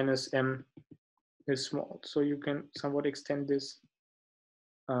C minus M is small. So you can somewhat extend this.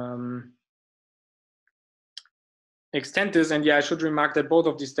 And yeah, I should remark that both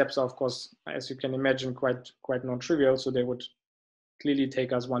of these steps are, of course, as you can imagine, quite non-trivial. So they would clearly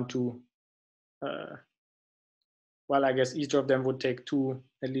take us well, I guess each of them would take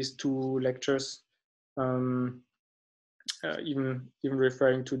at least two lectures, even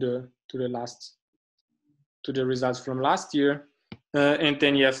referring to the results from last year. And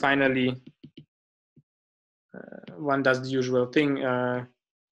then, yeah, finally, one does the usual thing,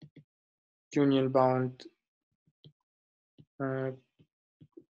 union bound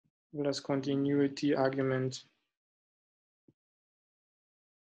plus continuity argument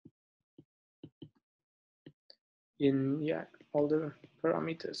in, yeah, all the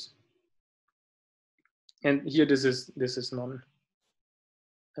parameters. And here this is none.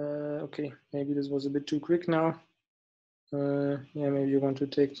 Okay, maybe this was a bit too quick now. Yeah, maybe you want to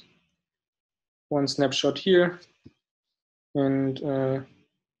take one snapshot here and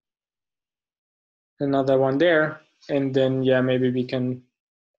another one there, and then, yeah, maybe we can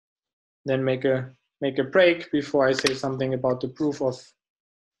then make a break before I say something about the proof of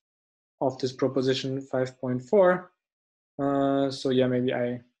this proposition 5.4. So yeah, maybe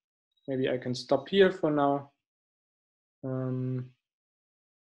I can stop here for now.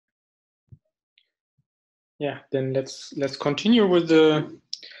 Yeah, then let's continue with the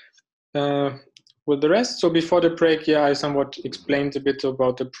rest. So before the break, yeah, I somewhat explained a bit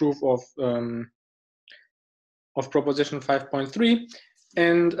about the proof of proposition 5.3,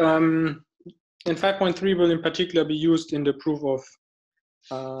 and 5.3 will in particular be used in the proof of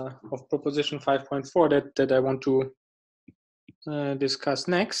proposition 5.4 that I want to discuss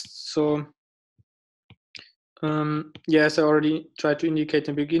next. So yes, I already tried to indicate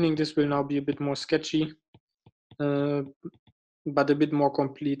in the beginning, this will now be a bit more sketchy, but a bit more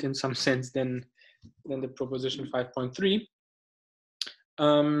complete in some sense than the proposition 5.3.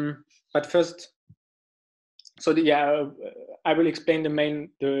 But first, so I will explain the main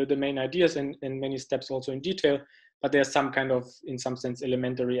ideas and many steps also in detail, but there's some kind of, in some sense,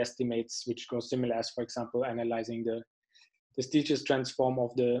 elementary estimates which go similar, as for example analyzing the Stieltjes transform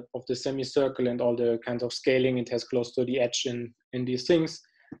of the semicircle and all the kinds of scaling it has close to the edge in these things,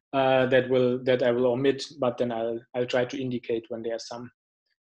 that I will omit, but then I'll try to indicate when there's some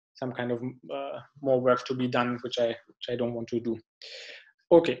kind of more work to be done, which I don't want to do.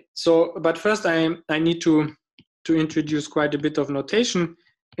 Okay, so but first I need to introduce quite a bit of notation,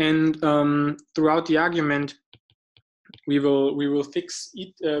 and throughout the argument we will fix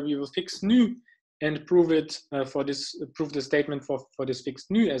nu and prove it prove the statement for this fixed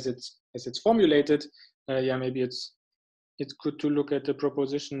nu as it's formulated. Yeah, maybe it's good to look at the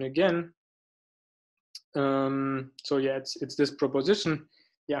proposition again. So yeah, it's this proposition.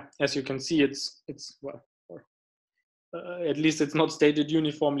 Yeah, as you can see, it's well, at least it's not stated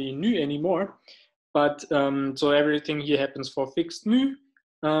uniformly in nu anymore. But so everything here happens for fixed nu.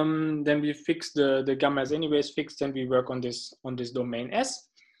 Then we fix the gamma is anyways fixed, and we work on this domain S.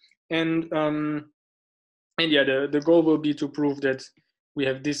 And yeah, the goal will be to prove that we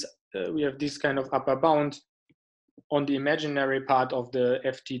have this kind of upper bound on the imaginary part of the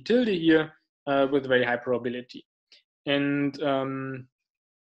ft tilde here with very high probability. And the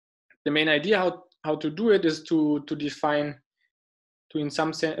main idea how to do it is to define, to in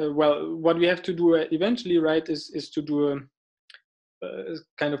some sense, well, what we have to do eventually, right, is to do a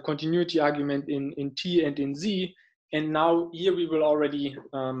kind of continuity argument in T and in Z. And now here we will already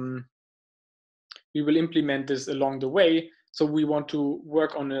we will implement this along the way. So we want to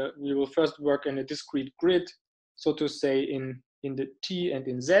work on we will first work in a discrete grid, so to say, in the T and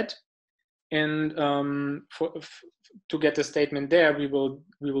in Z. And to get the statement there, we will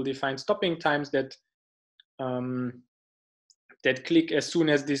define stopping times that that click as soon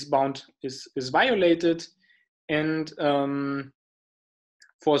as this bound is violated, and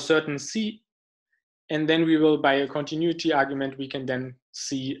for a certain C, and then we will, by a continuity argument, we can then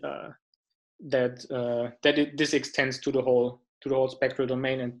see that this extends to the whole spectral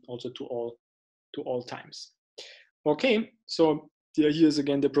domain and also to all times. Okay, so here's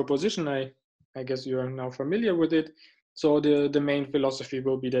again the proposition. I guess you are now familiar with it. So the main philosophy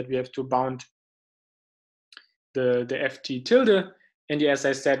will be that we have to bound the ft tilde, and as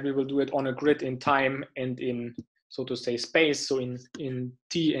I said, we will do it on a grid in time and in, so to say, space, so in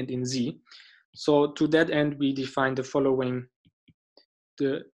T and in Z. So to that end, we define the following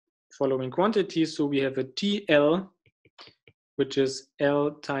quantities. So we have a TL, which is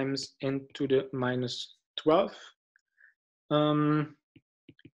L times n to the minus 12, and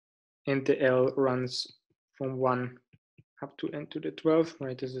the L runs from 1 up to n to the 12,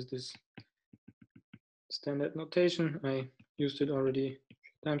 right? This is this standard notation. I used it already a few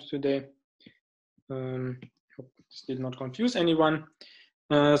times today. Hope this did not confuse anyone.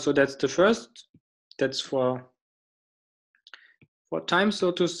 So that's the first. That's for time,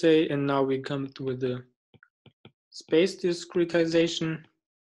 so to say. And now we come to the space discretization.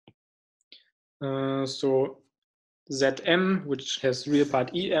 So Zm, which has real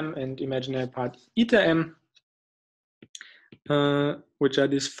part Em and imaginary part eta m, which are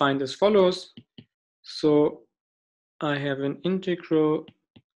defined as follows. So I have an integral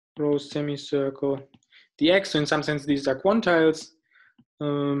rho semicircle dx. So in some sense, these are quantiles.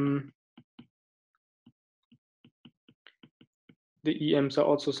 The EMs are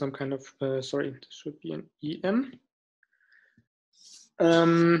also some kind of, sorry, this should be an EM.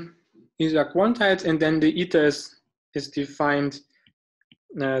 These are quantiles, and then the eta is defined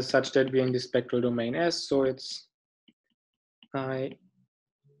such that we're in the spectral domain S. So it's I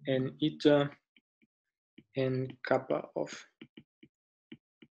n eta n kappa of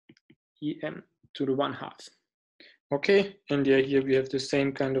EM to the 1/2. Okay, and yeah, here we have the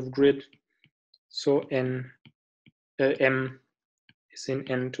same kind of grid. So m is in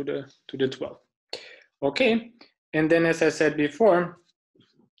n to the 12. Okay, and then as I said before,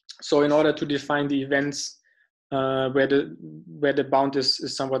 so in order to define the events where the bound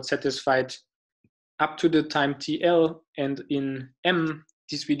is somewhat satisfied up to the time TL, and in M,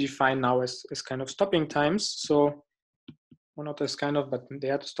 these we define now as kind of stopping times. So, well, not as kind of, but they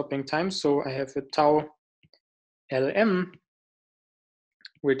are stopping times. So I have a tau LM,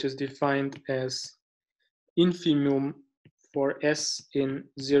 which is defined as infimum for S in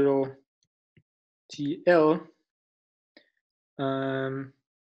 0 TL,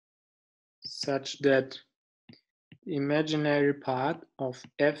 such that the imaginary part of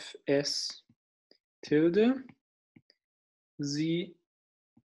Fs tilde Z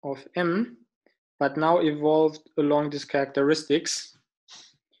of M, but now evolved along these characteristics,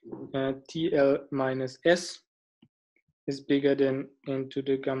 TL minus S is bigger than n to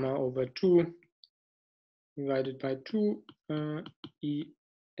the gamma over 2 divided by 2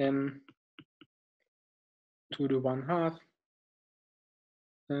 EM to the 1/2.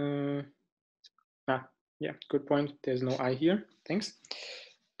 Yeah, good point. There's no I here. Thanks.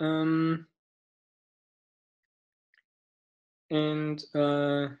 And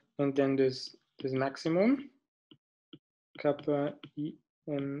then this maximum kappa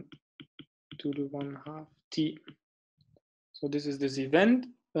EM to the 1/2 T. So this is this event.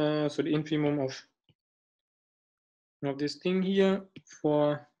 So the infimum of this thing here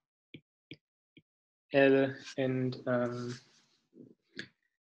for L and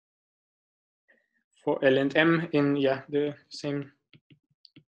M in the same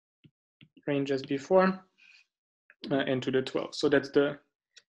range as before, n to the 12. So that's the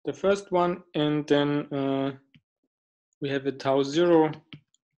first one, and then we have a tau 0,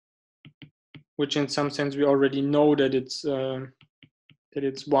 which in some sense we already know that it's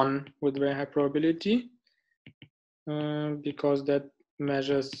 1 with very high probability, because that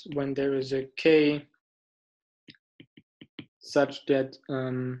measures when there is a k such that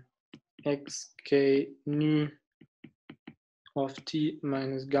xk nu of t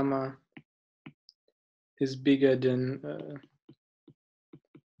minus gamma is bigger than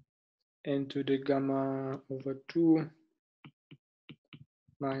n to the gamma over 2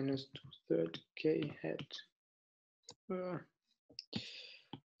 minus 2/3 k hat.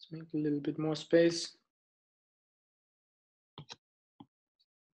 Let's make a little bit more space.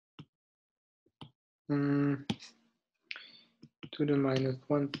 To the minus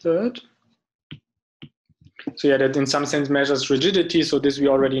 1/3. So yeah, that in some sense measures rigidity. So this we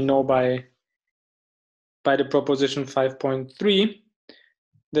already know by the proposition 5.3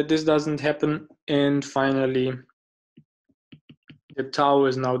 that this doesn't happen. And finally, the tau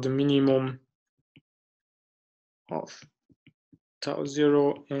is now the minimum of tau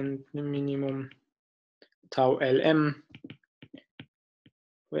 0 and the minimum tau LM,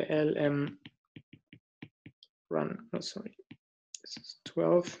 where LM this is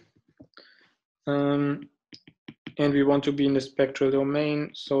 12. And we want to be in the spectral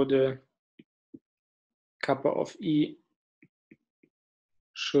domain, so the kappa of E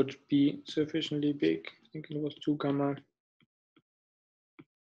should be sufficiently big. I think it was 2 gamma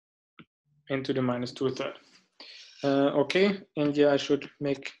n to the minus 2/3. Okay, and I should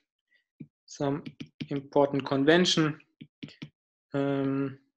make some important convention.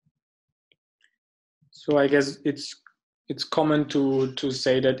 So I guess it's common to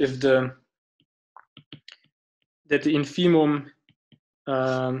say that if the infimum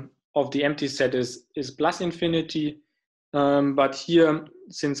the empty set is plus infinity. But here,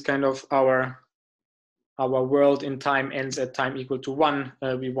 since kind of our world in time ends at time equal to 1,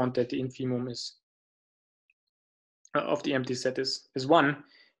 we want that the infimum is of the empty set is 1.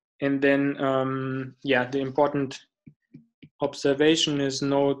 And then, yeah, the important observation is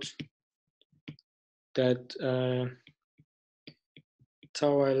note that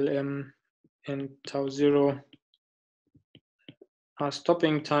tau LM and tau 0 are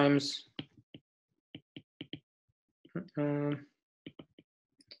stopping times. Yeah,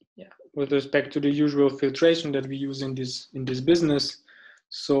 with respect to the usual filtration that we use in this business.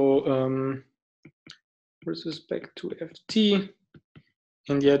 So with respect to FT,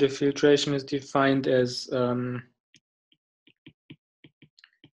 and yeah, the filtration is defined as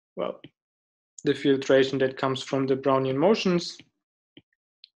well, the filtration that comes from the Brownian motions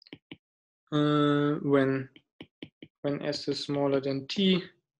when S is smaller than T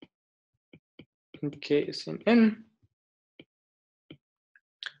and K is in N.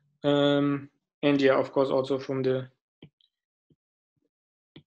 And yeah, of course, also from the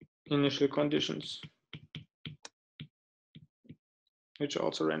initial conditions, which are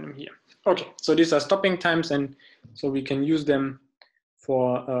also random here. Okay, so these are stopping times, and so we can use them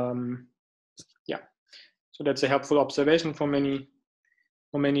for, yeah, so that's a helpful observation for many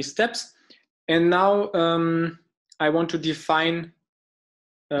steps. And now I want to define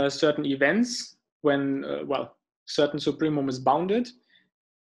certain events when, well, certain supremum is bounded.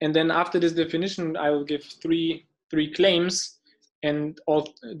 And then after this definition, I will give three claims, and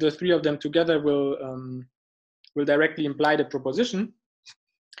all the three of them together will directly imply the proposition.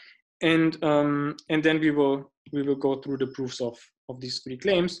 And then we will go through the proofs of these three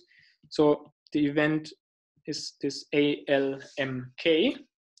claims. So the event is this ALMK.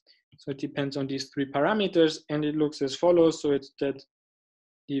 So it depends on these three parameters, and it looks as follows. So it's that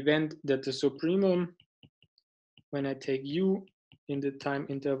the event that the supremum, when I take U in the time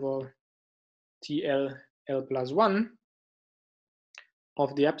interval TL L plus 1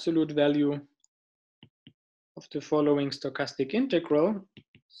 of the absolute value of the following stochastic integral.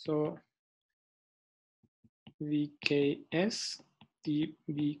 So VKS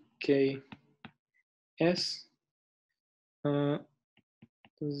dVKS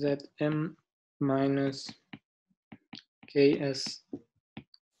Zm minus KS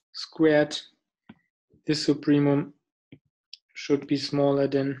squared. This supremum should be smaller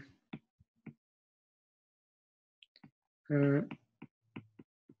than n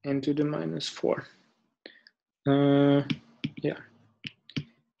to the minus 4. Yeah,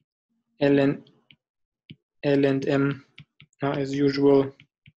 L and M are as usual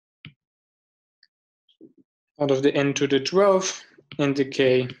out of the n to the 12, and the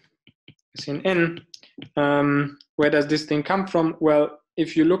k is in n. Where does this thing come from? Well,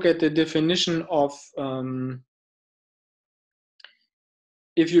 if you look at the definition of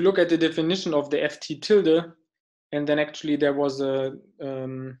the FT tilde, and then actually there was a,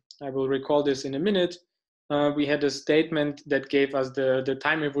 I will recall this in a minute, we had a statement that gave us the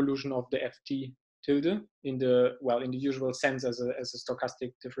time evolution of the FT tilde in the, well, in the usual sense as a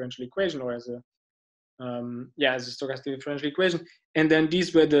stochastic differential equation, or as a, yeah, as a stochastic differential equation. And then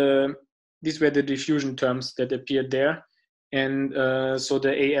these were the diffusion terms that appeared there. And so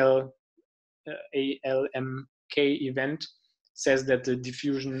the ALMK event says that the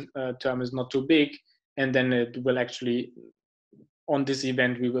diffusion term is not too big, and then it will actually, on this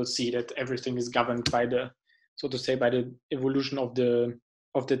event, we will see that everything is governed by the, so to say, by the evolution of the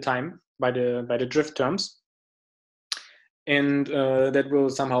time, by the drift terms, and that will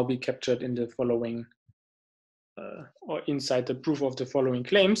somehow be captured in the following, or inside the proof of the following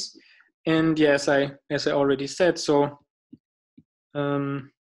claims. And yes, as I already said, so I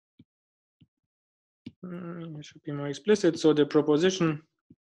should be more explicit. So the proposition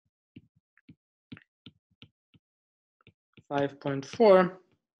 5.4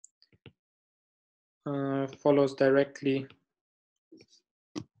 follows directly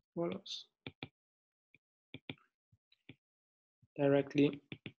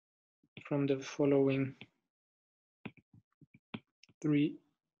from the following three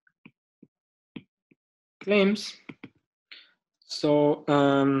claims. So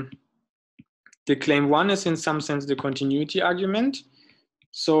the claim 1 is in some sense the continuity argument.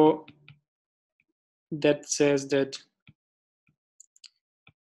 So that says that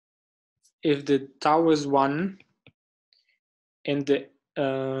if the tau is 1 and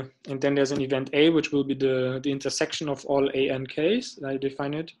then there's an event A, which will be the intersection of all A and K's, I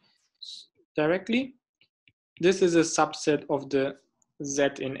define it directly. This is a subset of the Z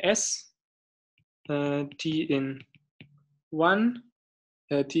in S, T in 1,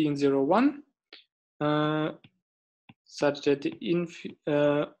 t in 0, 1, such that the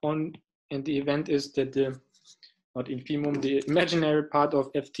and the event is that the, not infimum, the imaginary part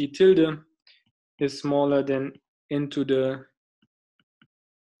of ft tilde is smaller than n to the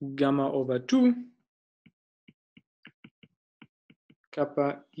gamma over 2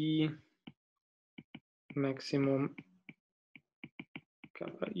 kappa e maximum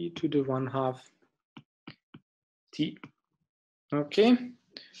kappa e to the 1/2 t. Okay,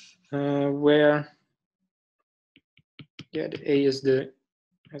 where the A is the,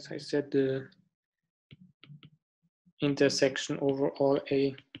 as I said, the intersection over all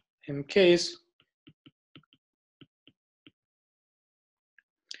A MKs.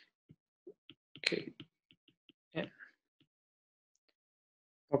 Okay. Yeah.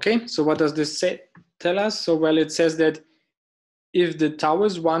 Okay, so what does this tell us? So, well, it says that if the tau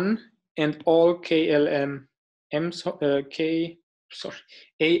is 1 and all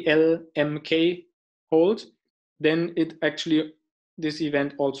ALMK hold, then it actually, this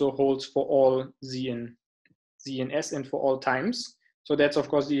event also holds for all Z and S and for all times. So that's of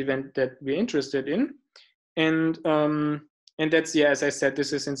course the event that we're interested in. And that's, yeah, as I said,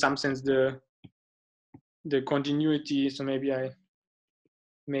 this is in some sense the continuity. So maybe I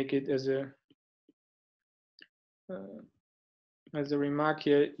make it as a remark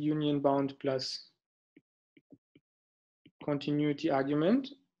here, union bound plus continuity argument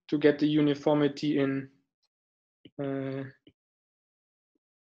to get the uniformity in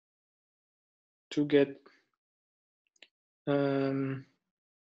to get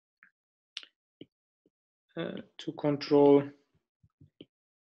to control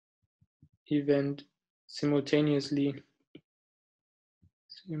event simultaneously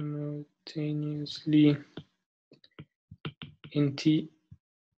in T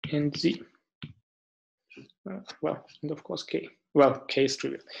and Z. Well, and of course K. Well, K is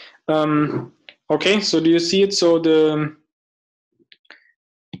trivial. Okay, so do you see it? So the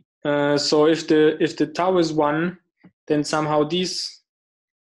so if the tau is 1, then somehow these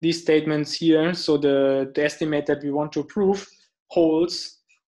statements here, so the estimate that we want to prove holds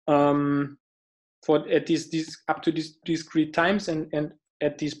for at these up to these discrete times and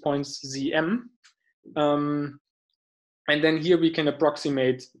at these points Zm. And then here we can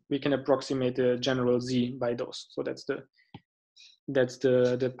approximate the general Z by those. So that's the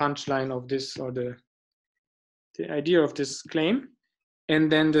punchline of this, or the idea of this claim.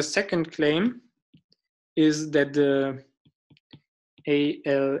 And then the second claim is that the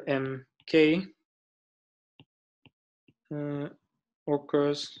ALMK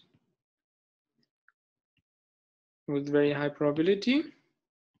occurs with very high probability.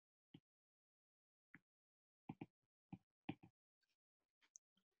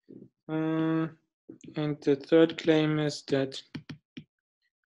 And the third claim is that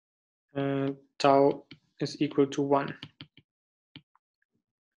tau is equal to 1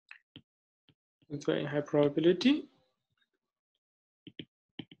 with very high probability.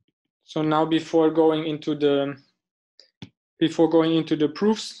 So now before going into the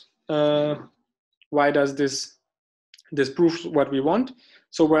proofs, why does this prove what we want?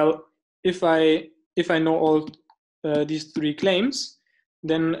 So, well, if I know all these three claims,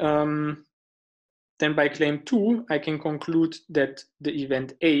 then by claim 2 I can conclude that the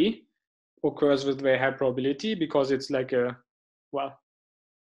event A occurs with very high probability, because it's like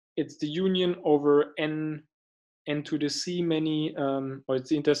it's the union over n to the c many, or it's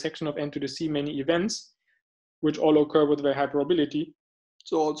the intersection of n to the c many events which all occur with very high probability.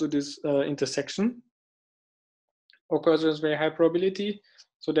 So also this intersection occurs with very high probability.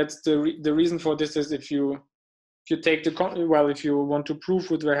 So that's the reason for this is if you take if you want to prove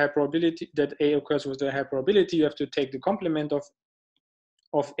with very high probability that A occurs with very high probability, you have to take the complement of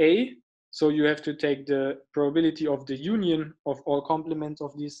A. So you have to take the probability of the union of all complements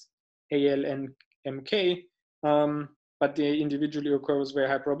of these AL and MK, but they individually occur with very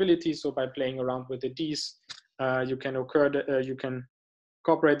high probability. So by playing around with the D's, you can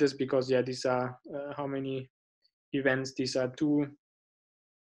incorporate this, because these are how many events? These are 2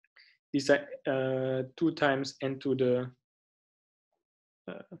 times n to the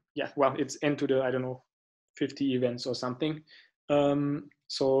it's n to the, I don't know, 50 events or something.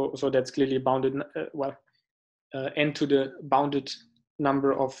 So that's clearly bounded. N to the bounded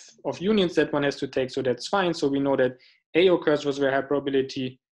number of unions that one has to take. So that's fine. So we know that A occurs with very high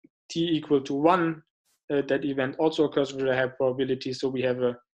probability, T equal to 1. That event also occurs with very high probability. So we have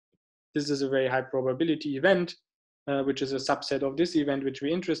this is a very high probability event, which is a subset of this event which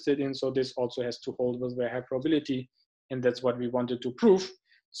we're interested in. So this also has to hold with very high probability, and that's what we wanted to prove.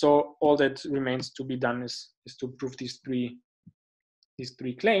 So all that remains to be done is to prove these three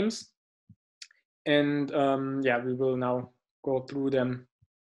three claims. And yeah, we will now go through them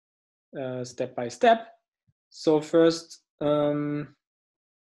step by step. So first,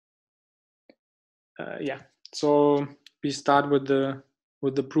 yeah, so we start with the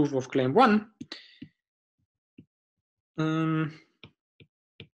proof of claim 1.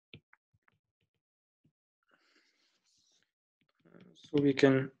 So we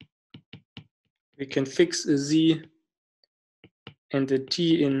can fix a z and a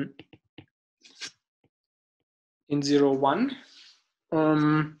t in 0, 1.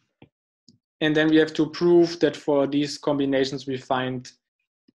 And then we have to prove that for these combinations we find,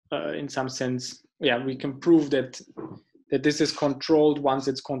 in some sense, yeah, we can prove that this is controlled once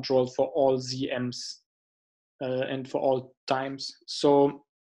it's controlled for all zm's and for all times. So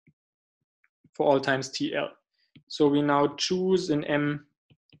for all times TL. So we now choose an M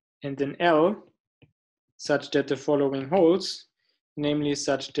and an L such that the following holds, namely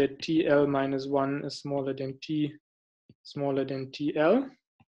such that TL minus 1 is smaller than T smaller than TL.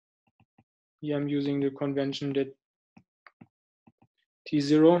 Here I'm using the convention that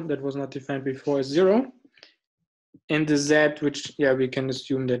T0, that was not defined before, is 0. And the Z, which, yeah, we can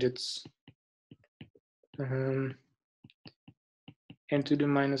assume that it's n to the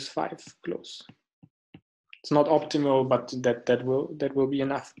minus 5 close. It's not optimal, but that will be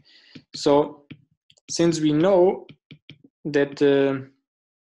enough. So since we know that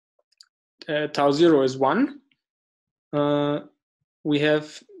tau 0 is 1, we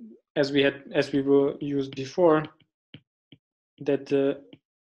have, as we will use before, that the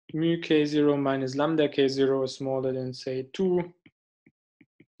mu k0 minus lambda k0 is smaller than, say, 2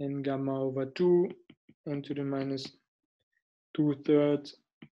 and gamma over 2 n to the minus 2/3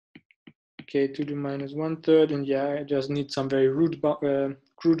 k to the minus 1/3. And yeah, I just need some very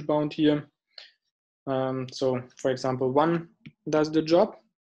crude bound here. So for example, 1 does the job.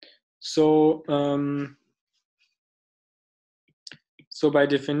 So so by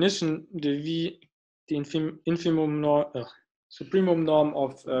definition, the infimum norm, supremum norm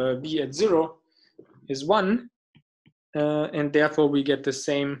of v at 0 is 1, and therefore we get the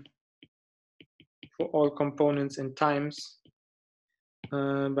same for all components and times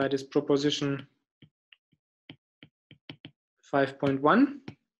by this proposition 5.1.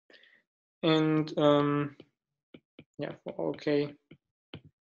 And yeah, for all k,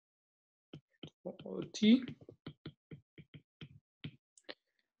 for all t.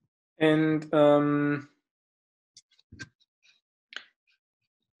 And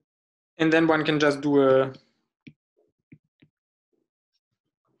then one can just do a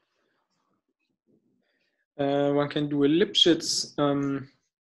Lipschitz.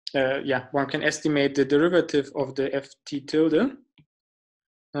 Yeah, one can estimate the derivative of the ft tilde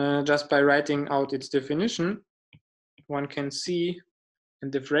just by writing out its definition. One can see,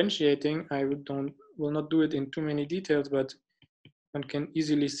 and differentiating, I will not do it in too many details, but one can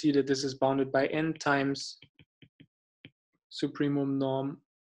easily see that this is bounded by n times supremum norm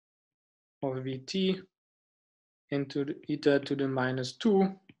of Vt n to the eta to the minus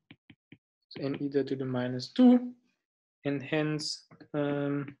 2, n eta to the minus 2, and hence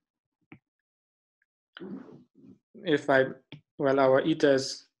if our eta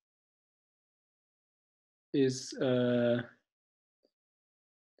is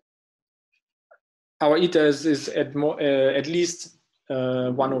our eta is at least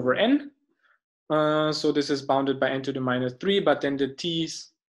 1 over n. So this is bounded by n to the minus 3, but then the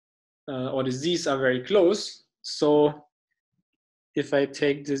t's or the z's are very close. So if I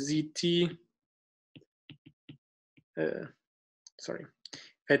take the zt, sorry,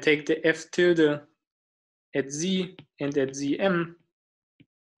 if I take the f tilde at z and at zm,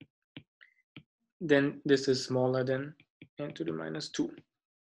 then this is smaller than n to the minus 2.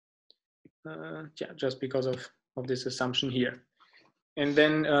 Yeah, just because of this assumption here. And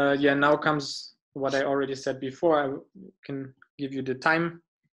then, yeah, now comes what I already said before. I can give you the time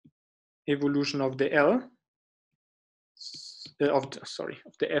evolution of the L, of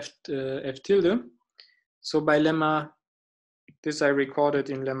the F tilde. So by lemma, this I recorded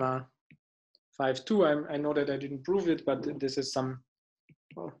in lemma 5.2. I know that I didn't prove it, but this is some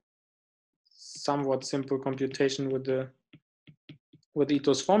somewhat simple computation with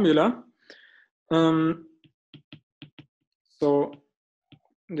Ito's formula. So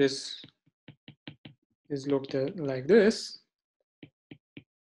this is looked at like this,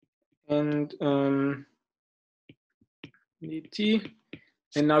 and dt,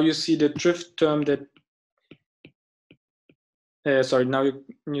 and now you see the drift term that sorry, now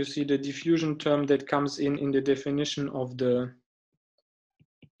you see the diffusion term that comes in the definition of the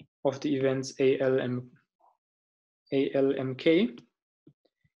events ALMK.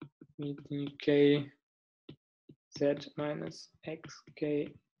 k z minus x k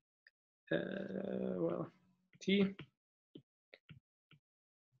well t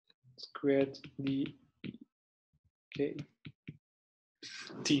squared d k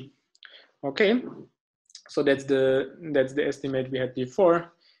t. Okay, so that's the estimate we had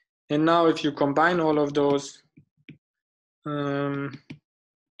before. And now if you combine all of those, so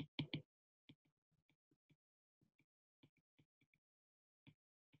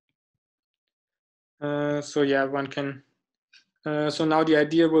yeah, one can, so now the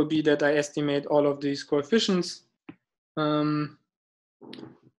idea will be that I estimate all of these coefficients, and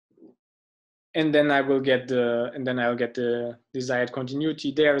then I'll get the desired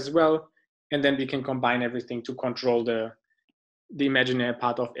continuity there as well. And then we can combine everything to control the imaginary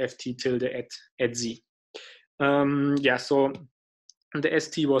part of ft tilde at z. Yeah, so the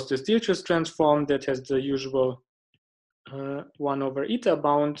st was the Stieltjes transform that has the usual 1 over eta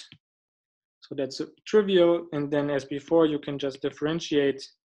bound. So that's trivial. And then as before, you can just differentiate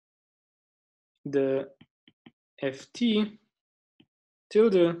the ft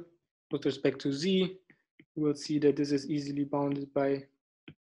tilde with respect to z. You will see that this is easily bounded by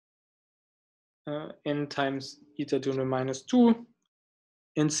n times eta to the minus 2.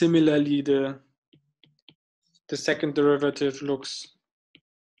 And similarly, the second derivative looks,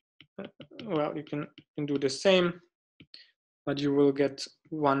 well, you can do the same, but you will get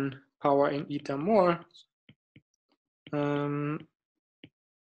 1 power in eta more. And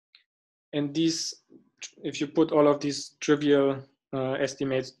these, if you put all of these trivial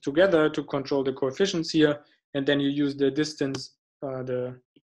estimates together to control the coefficients here, and then you use the distance, the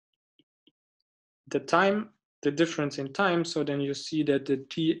time, the difference in time, so then you see that the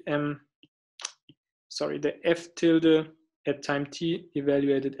the f tilde at time t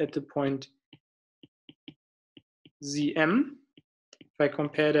evaluated at the point zm. If I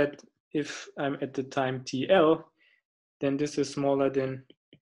compare that, if I'm at the time tl, then this is smaller than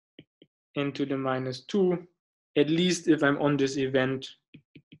n to the minus 2, at least if I'm on this event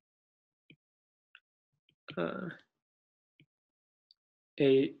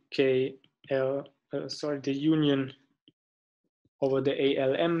the union over the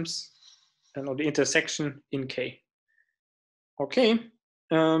ALMs and or the intersection in K. Okay,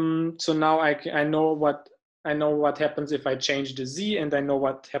 so now I know what happens if I change the Z, and I know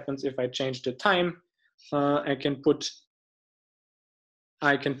what happens if I change the time. I can put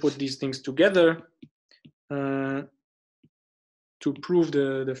these things together to prove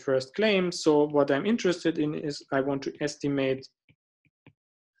the first claim. So what I'm interested in is I want to estimate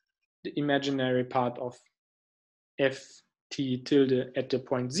the imaginary part of ft tilde at the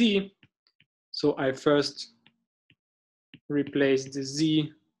point z. So I first replace the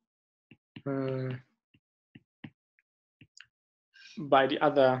z by the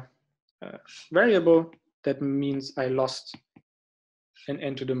other variable. That means I lost an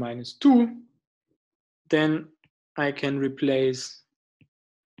n to the minus 2. Then I can replace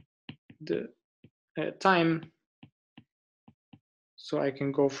the time. So I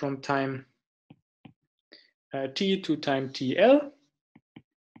can go from time t to time tl.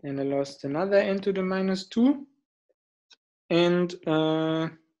 And I lost another n to the minus 2. And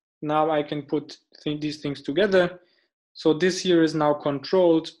now I can put these things together. So this here is now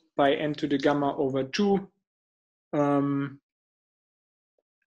controlled by n to the gamma over 2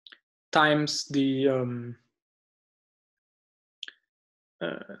 times the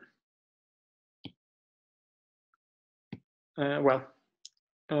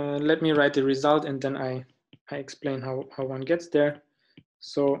let me write the result, and then I explain how one gets there.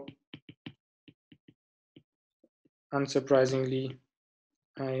 So unsurprisingly,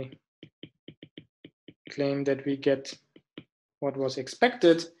 I claim that we get what was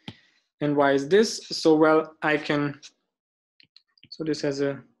expected. And why is this? So well, I can, so this has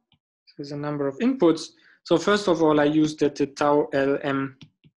a number of inputs. So first of all, I use that the tau LM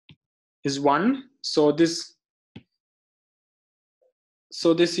is 1. So this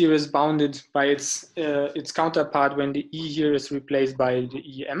here is bounded by its counterpart when the E here is replaced by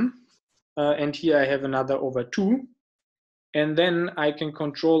the EM. And here I have another over 2. And then I can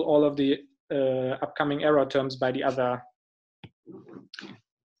control all of the upcoming error terms by the other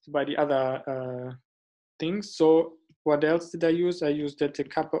things. So what else did I use? I used that the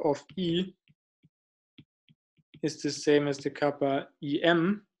kappa of E is the same as the kappa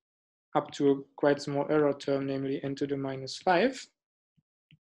EM up to a quite small error term, namely n to the minus 5.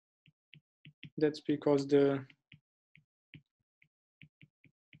 That's because the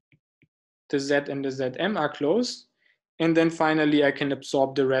Z and the Zm are close. And then finally, I can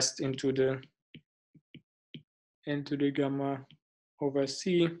absorb the rest into the gamma over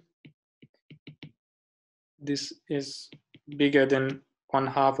C this is bigger than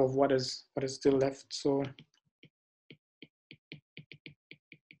 1/2 of what is still left. So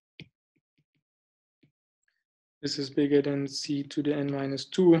this is bigger than c to the n minus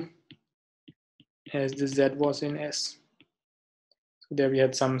 2 as the z was in S. So there we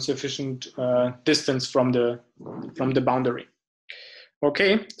had some sufficient distance from the boundary.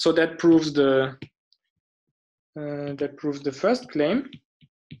 Okay, so that proves the first claim.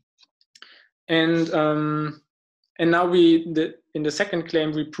 And now in the second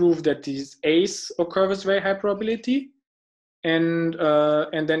claim we prove that these A's occur with very high probability, and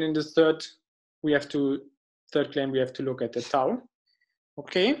then in the third claim we have to look at the tau.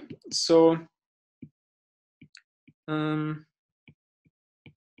 Okay, so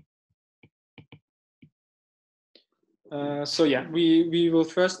so yeah, we will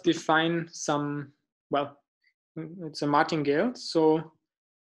first define some, well, it's a martingale. So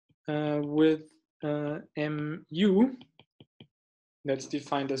with mu, that's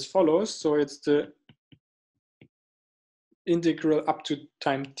defined as follows. So it's the integral up to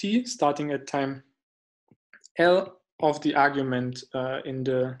time t, starting at time L of the argument in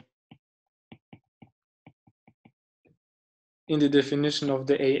the definition of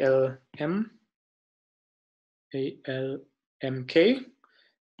the ALMK.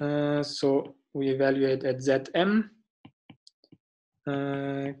 So we evaluate at Zm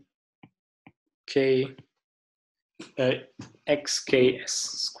k xks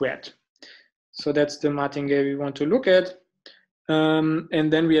squared. So that's the martingale we want to look at.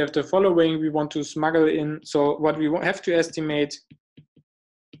 And then we have the following. We want to smuggle in. So what we have to estimate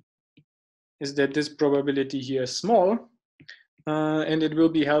is that this probability here is small, and it will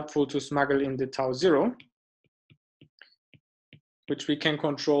be helpful to smuggle in the tau 0, which we can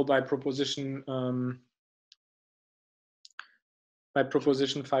control by proposition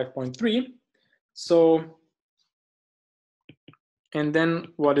 5.3. So, and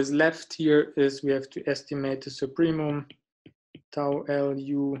then what is left here is we have to estimate the supremum tau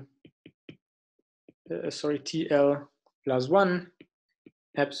lu, TL plus 1,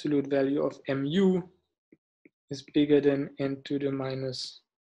 absolute value of mu is bigger than n to the minus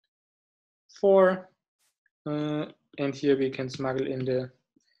 4. And here we can smuggle in the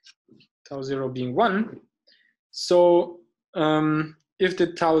tau 0 being 1. So if the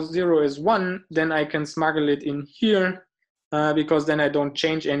tau 0 is 1, then I can smuggle it in here, because then I don't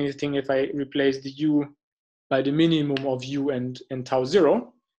change anything if I replace the u by the minimum of u and tau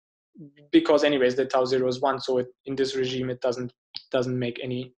 0, because anyways the tau 0 is 1, so in this regime it doesn't make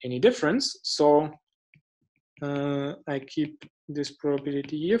any difference. So I keep this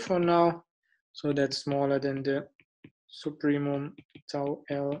probability here for now, so that's smaller than the supremum tau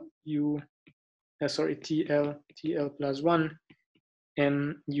lu, TL plus 1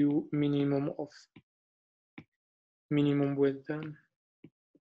 mu minimum with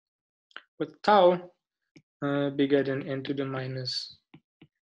tau bigger than n to the minus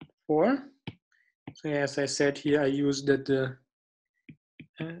 4. So as I said here, I use that the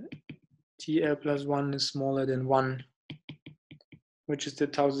TL plus 1 is smaller than 1, which is the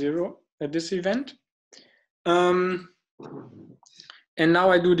tau 0 at this event. And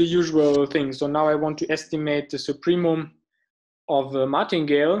now I do the usual thing. So now I want to estimate the supremum of a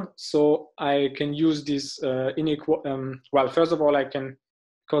martingale. So I can use this well, first of all, I can,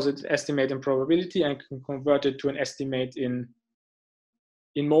 because it's estimate in probability, I can convert it to an estimate in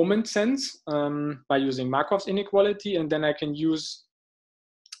moment sense by using Markov's inequality, and then I can use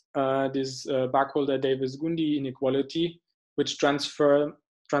this Barkholder-Davis-Gundy inequality, which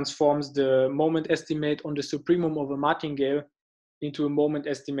transforms the moment estimate on the supremum of a martingale into a moment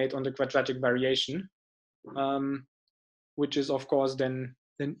estimate on the quadratic variation, which is of course then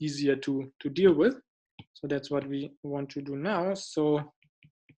easier to deal with. So that's what we want to do now. So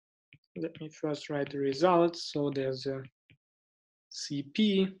let me first write the results. So there's a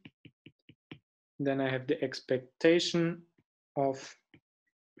CP, then I have the expectation of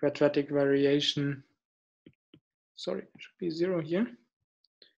quadratic variation. Sorry, it should be 0 here.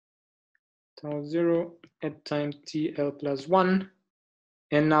 Tau 0 at time TL plus 1.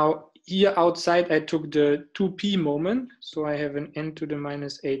 And now here outside I took the 2p moment, so I have an n to the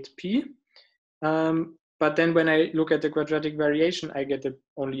minus 8p. But then when I look at the quadratic variation, I get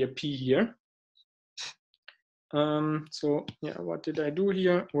only a p here. So yeah, what did I do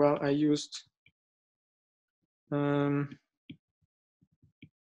here? Well, I used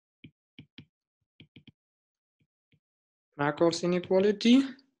Markov's inequality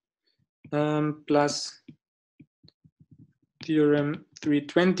plus theorem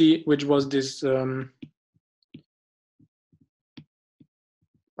 320, which was this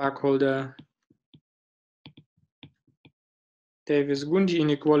Barkholder Davis-Gundy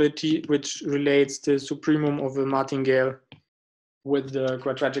inequality, which relates the supremum of a martingale with the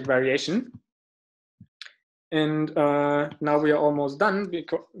quadratic variation. And now we are almost done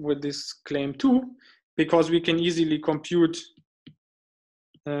with this claim 2, because we can easily compute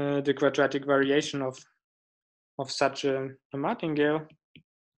the quadratic variation of such a martingale.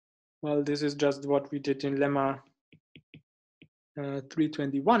 Well, this is just what we did in lemma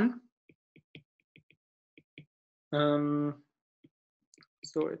 321.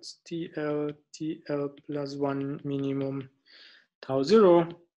 So it's TL plus 1 minimum tau 0,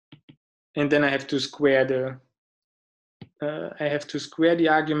 and then I have to square the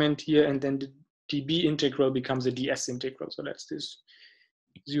argument here, and then the dB integral becomes a ds integral. So that's this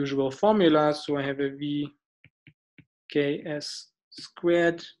usual formula. So I have a VKS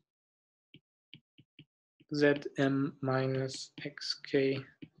squared Zm minus xk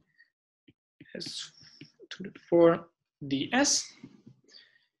s to the 4 ds.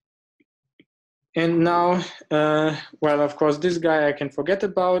 And now, well, of course, this guy I can forget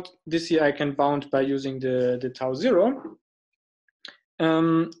about. This here I can bound by using the tau 0.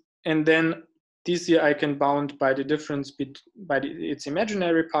 And then this here I can bound by the difference by its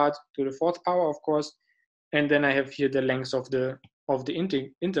imaginary part to the 4th power, of course. And then I have here the length of the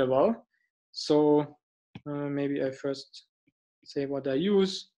interval. So maybe I first say what I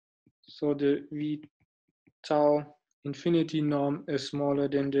use. So the V tau infinity norm is smaller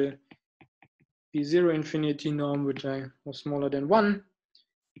than the V0 infinity norm, which was smaller than 1.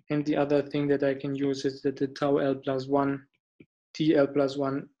 And the other thing that I can use is that the tau L plus 1, TL plus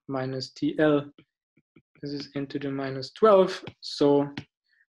 1 minus TL, this is n to the minus 12. So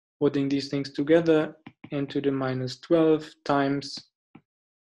putting these things together, n to the minus 12 times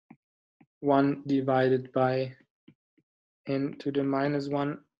 1 divided by n to the minus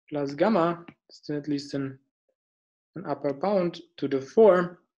 1 plus gamma, it's at least an upper bound to the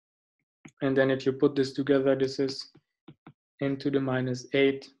 4. And then if you put this together, this is n to the minus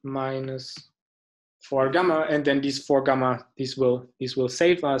 8 minus 4 gamma, and then these 4 gamma, these will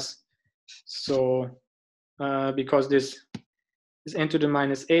save us. So because this n to the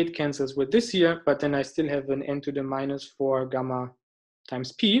minus 8 cancels with this here, but then I still have an n to the minus 4 gamma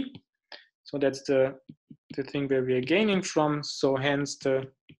times p. So that's the thing where we are gaining from. So hence the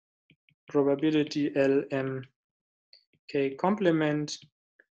probability LMK complement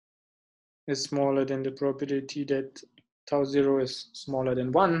is smaller than the probability that tau 0 is smaller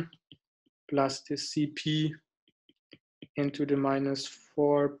than 1, plus the CP n to the minus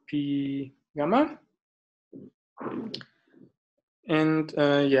 4p gamma. And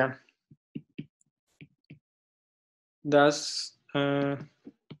yeah, thus tau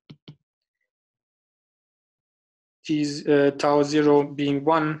 0 being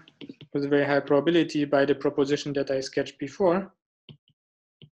 1 with a very high probability by the proposition that I sketched before.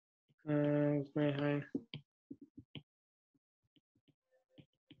 Very high.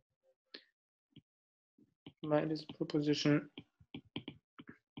 By this proposition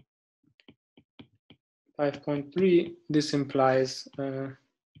 5.3, this implies claim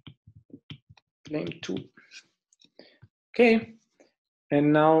 2. Okay,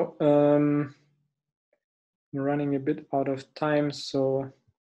 and now I'm running a bit out of time, so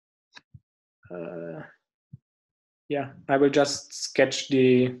yeah, I will just sketch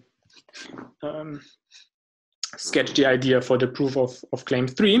the idea for the proof of claim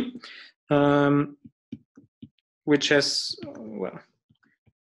 3, which has, well,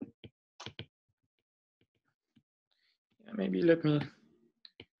 maybe let me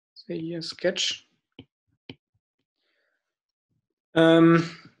say here sketch.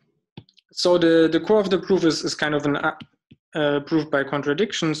 So the core of the proof is kind of an proof by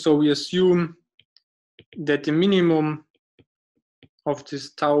contradiction. So we assume that the minimum of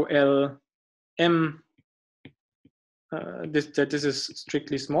this tau L m that this is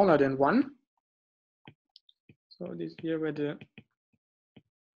strictly smaller than 1. So this here where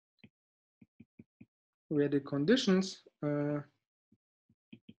the conditions to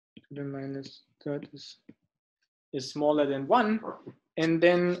the minus third is smaller than 1, and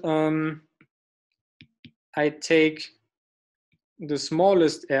then I take the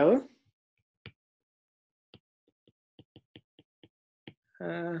smallest L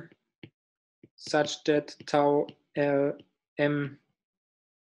such that tau L m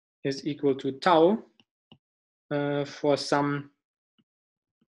is equal to tau for some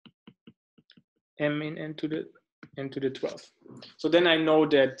m in n to the 12. So then I know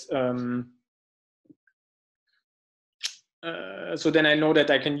that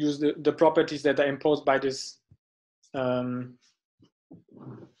I can use the properties that are imposed by this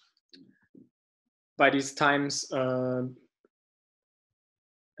by these times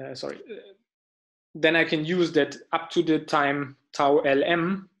then I can use that up to the time tau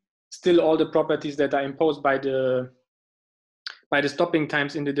lm, still all the properties that are imposed by the stopping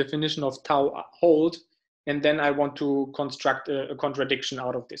times in the definition of tau hold, and then I want to construct a contradiction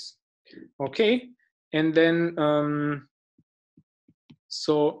out of this. Okay, and then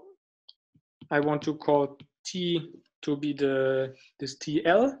so I want to call T to be this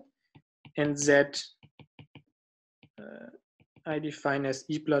TL, and Z I define as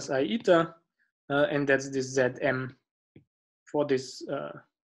E plus I eta, and that's this Zm for this,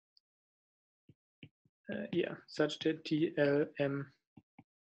 such that TLM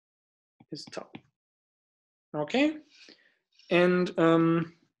is tau. Okay, and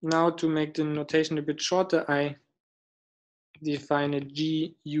now to make the notation a bit shorter, I define a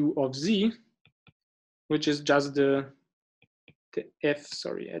GU of Z, which is just the F,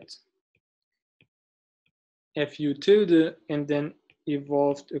 at FU tilde, and then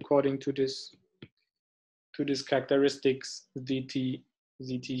evolved according to this characteristics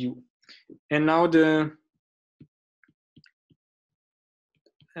ZTU. And now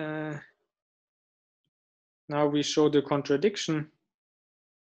now we show the contradiction.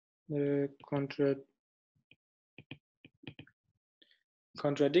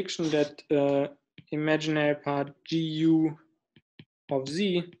 Contradiction that imaginary part GU of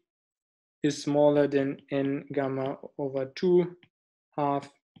Z is smaller than n gamma over 2 half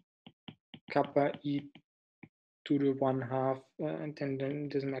kappa e to the 1/2 and then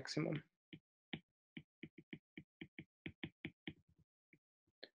this maximum.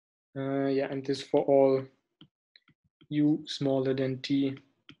 And this for all u smaller than t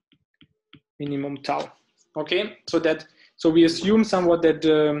minimum tau. Okay, so we assume somewhat that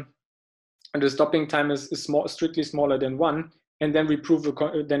the stopping time is strictly smaller than 1, and then we prove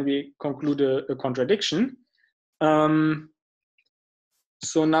then we conclude a contradiction.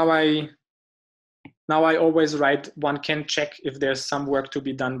 So now I always write, one can check if there's some work to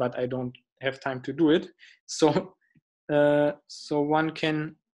be done, but I don't have time to do it. So so one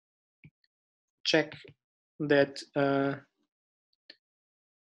can check that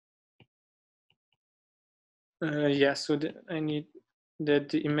so I need that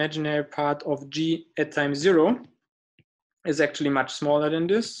the imaginary part of G at time 0 is actually much smaller than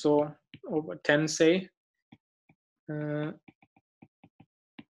this, so over 10, say,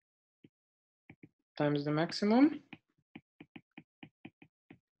 times the maximum.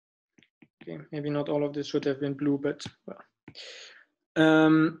 Okay, maybe not all of this should have been blue, but well.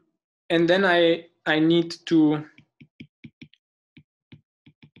 And then I need to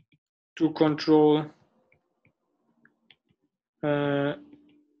control the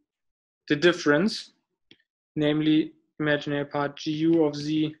difference, namely imaginary part GU of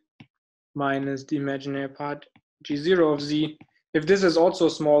Z minus the imaginary part G0 of Z. If this is also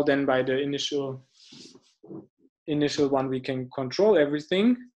small, then by the initial one we can control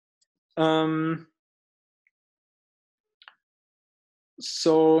everything.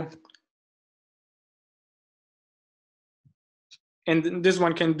 So, and this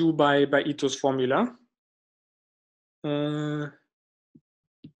one can do by Ito's formula.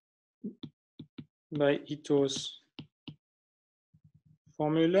 By Ito's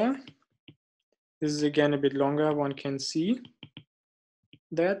formula. This is again a bit longer, one can see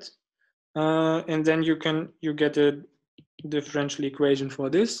that. And then you get a differential equation for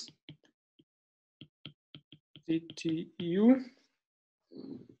this. ZTU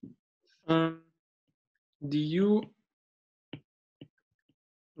du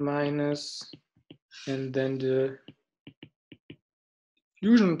minus, and then the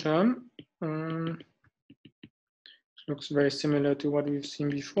fusion term looks very similar to what we've seen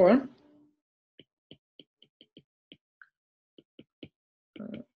before.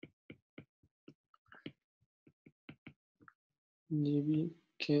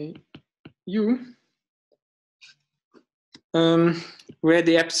 dBKU, where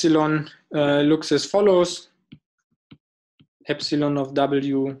the epsilon looks as follows. Epsilon of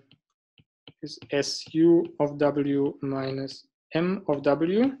W is SU of W minus M of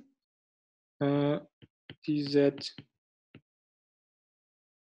W, dz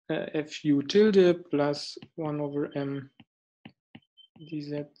FU tilde plus 1 over M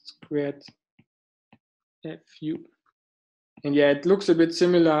dz squared FU. And yeah, it looks a bit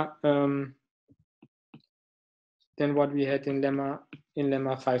similar than what we had in lemma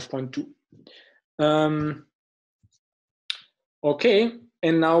 5.2. Okay,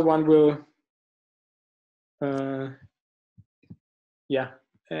 and now one will,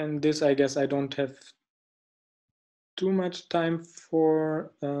 and this I guess I don't have too much time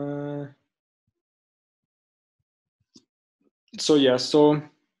for. So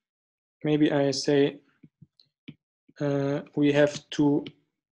maybe I say we have to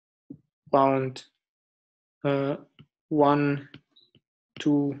bound 1,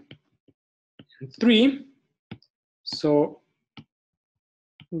 2, and 3. So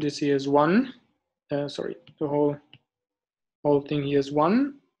this here is 1. Sorry, the whole thing here is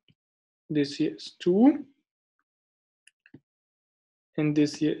 1. This here is 2. And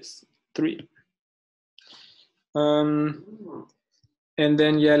this here is 3. And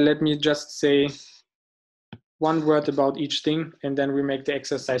then, yeah, let me just say one word about each thing, and then we make the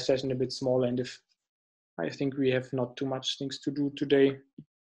exercise session a bit smaller. And if I think we have not too much things to do today,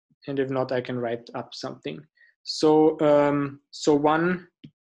 and if not, I can write up something. So, so 1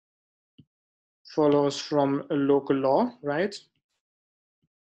 follows from a local law, right?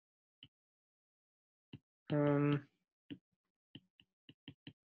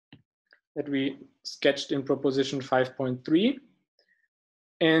 That we sketched in proposition 5.3.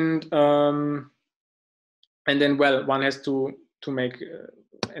 And then, well, one has to make,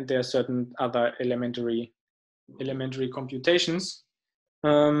 and there are certain other elementary computations.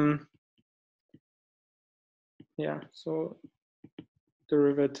 Yeah, so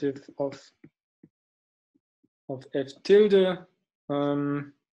derivative of f tilde.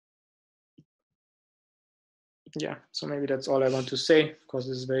 Yeah, so maybe that's all I want to say, because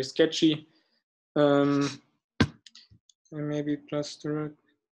this is very sketchy. And maybe plus the,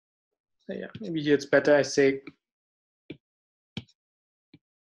 yeah, maybe here it's better I say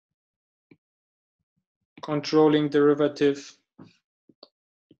controlling derivative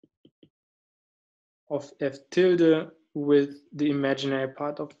of f tilde with the imaginary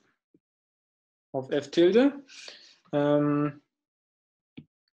part of f tilde.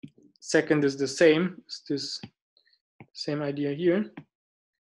 Second is the same. It's this same idea here.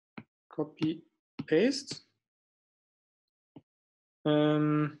 Copy, paste.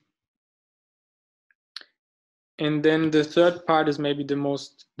 And then the third part is maybe the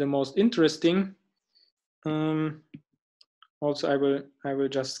most interesting. Also, I will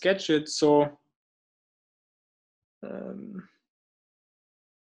just sketch it. So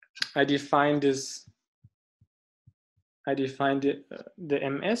I defined this. I defined the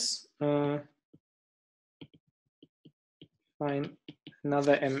MS. Find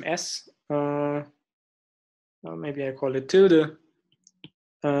another MS. Maybe I call it tilde.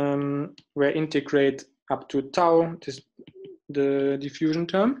 Where integrate up to tau, this the diffusion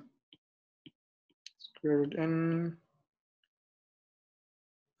term. Square root n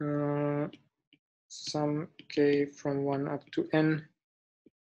sum k from 1 up to n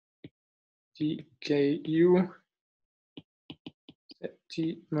dku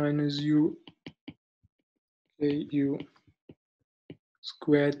t minus u ku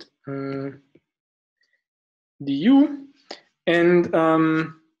squared du.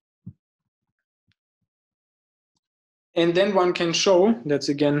 And then one can show, that's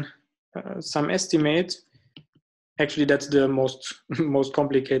again some estimate. Actually, that's the most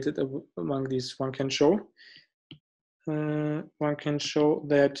complicated among these. One can show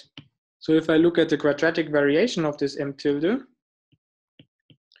that. So if I look at the quadratic variation of this m tilde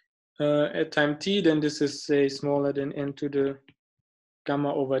at time t, then this is, say, smaller than n to the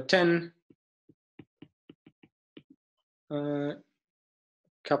gamma over 10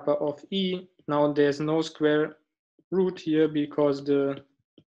 kappa of e. Now there's no square root here because the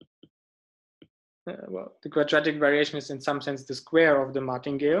well, the quadratic variation is in some sense the square of the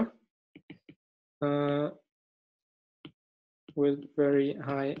martingale with very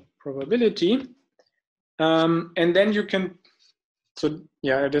high probability. And then you can, so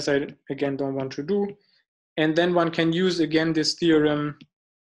yeah, this I again don't want to do. And then one can use again this theorem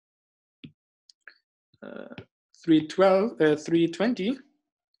 320.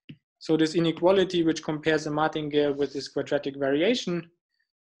 So this inequality which compares a martingale with this quadratic variation.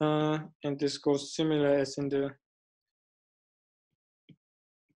 And this goes similar as in the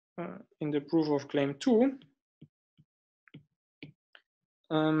proof of claim 2.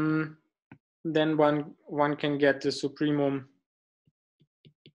 Then one can get the supremum.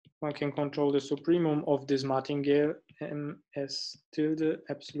 One can control the supremum of this martingale ms tilde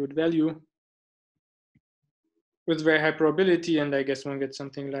absolute value with very high probability, and I guess one gets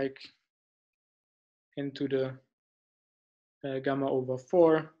something like n to the gamma over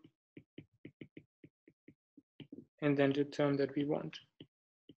 4, and then the term that we want.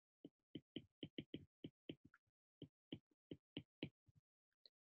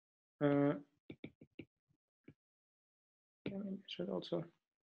 Should also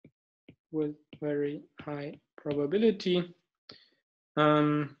with very high probability.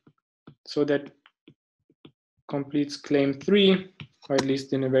 So that completes claim 3. or at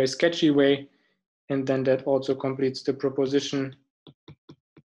least in a very sketchy way. And then that also completes the proposition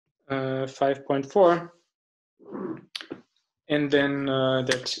 5.4. And then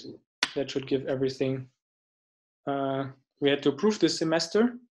that should give everything we had to prove this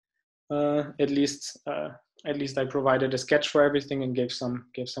semester. At least I provided a sketch for everything and gave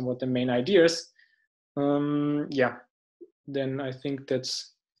somewhat the main ideas. Yeah, then I think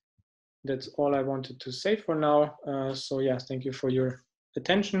that's all I wanted to say for now. So yeah, thank you for your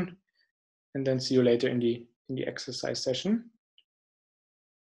attention, and then see you later in the exercise session.